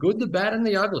live, the good, the bad, and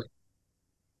the ugly.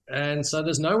 And so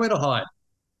there's nowhere to hide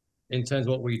in terms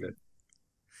of what we do.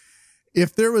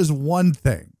 If there was one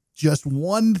thing, just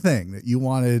one thing that you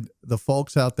wanted the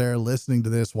folks out there listening to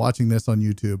this, watching this on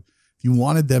YouTube, if you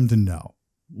wanted them to know,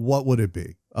 what would it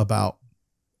be about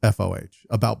FOH,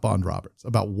 about Bond Roberts,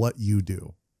 about what you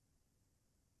do?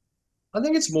 I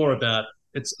think it's more about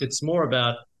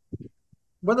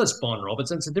whether it's Bond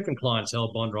Roberts, and it's a different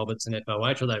clientele, Bond Roberts and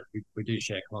FOH, although we do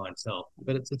share clientele,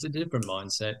 but it's a different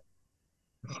mindset.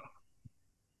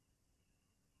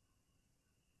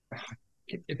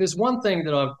 If there's one thing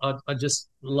that I just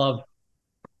love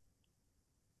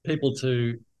people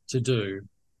to do,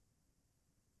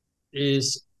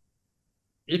 is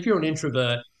if you're an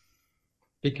introvert,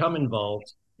 become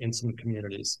involved in some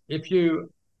communities. Because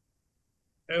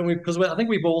I think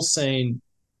we've all seen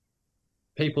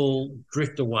people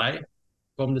drift away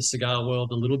from the cigar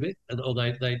world a little bit, or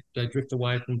they drift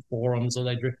away from forums, or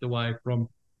they drift away from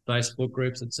Facebook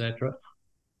groups, etc.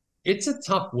 It's a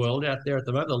tough world out there at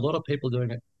the moment. A lot of people doing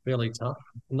it fairly tough,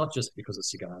 not just because of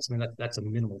cigars. I mean, that's a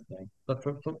minimal thing, but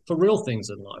for real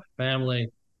things in life,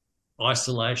 family,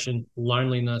 isolation,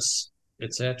 loneliness,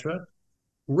 etc.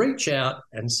 Reach out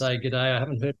and say, "G'day, I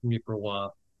haven't heard from you for a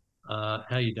while.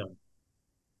 How you doing?"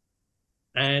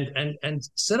 And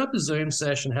set up a Zoom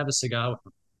session, have a cigar with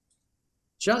them.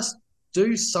 Just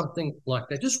do something like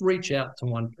that. Just reach out to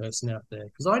one person out there,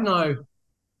 because I know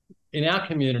in our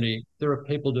community there are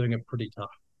people doing it pretty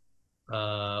tough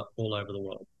all over the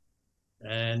world,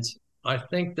 and I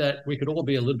think that we could all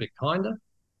be a little bit kinder,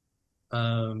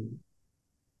 a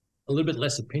little bit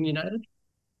less opinionated,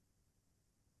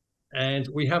 and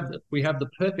we have the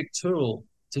perfect tool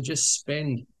to just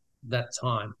spend that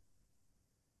time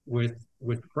with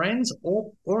friends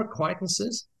or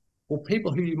acquaintances or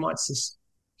people who you might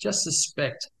just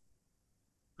suspect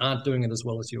aren't doing it as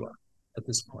well as you are at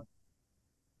this point.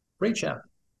 Reach out.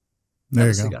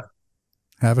 There you go.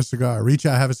 Have a cigar. Reach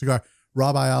out, have a cigar.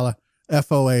 Rob Ayala,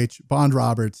 FOH, Bond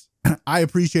Roberts. I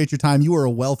appreciate your time. You are a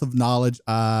wealth of knowledge.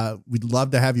 We'd love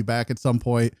to have you back at some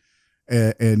point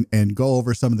and go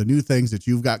over some of the new things that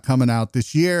you've got coming out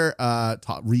this year.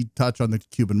 Retouch on the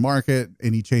Cuban market,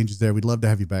 any changes there. We'd love to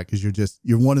have you back because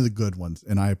you're one of the good ones,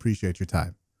 and I appreciate your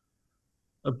time.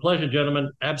 A pleasure, gentlemen.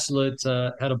 Absolute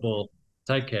had a ball.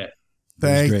 Take care.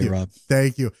 Thank you, Rob.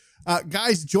 Thank you.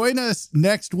 Guys, join us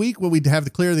next week when we have the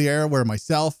Clear the Air, where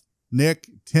myself, Nick,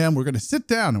 Tim, we're going to sit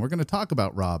down and we're going to talk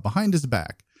about Rob behind his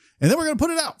back. And then we're going to put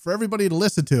it out for everybody to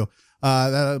listen to.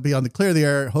 That'll be on the Clear the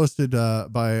Air,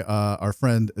 hosted by our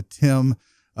friend Tim,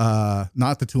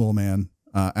 not the Tool Man,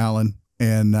 Alan.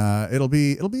 And it'll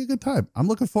be a good time. I'm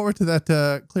looking forward to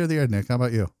that Clear the Air, Nick. How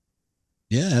about you?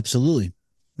 Yeah, absolutely.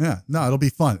 Yeah, no, it'll be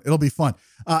fun. It'll be fun.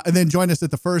 And then join us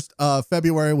at the 1st of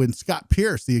February when Scott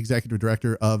Pierce, the executive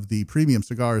director of the Premium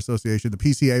Cigar Association, the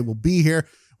PCA, will be here.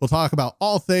 We'll talk about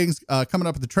all things coming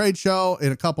up at the trade show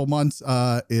in a couple months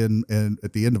in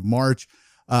at the end of March.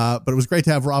 But it was great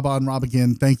to have Rob on. Rob,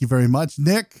 again, thank you very much.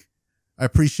 Nick, I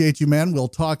appreciate you, man. We'll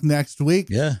talk next week.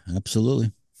 Yeah,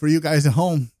 absolutely. For you guys at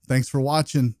home, thanks for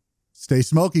watching. Stay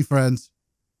smoky, friends.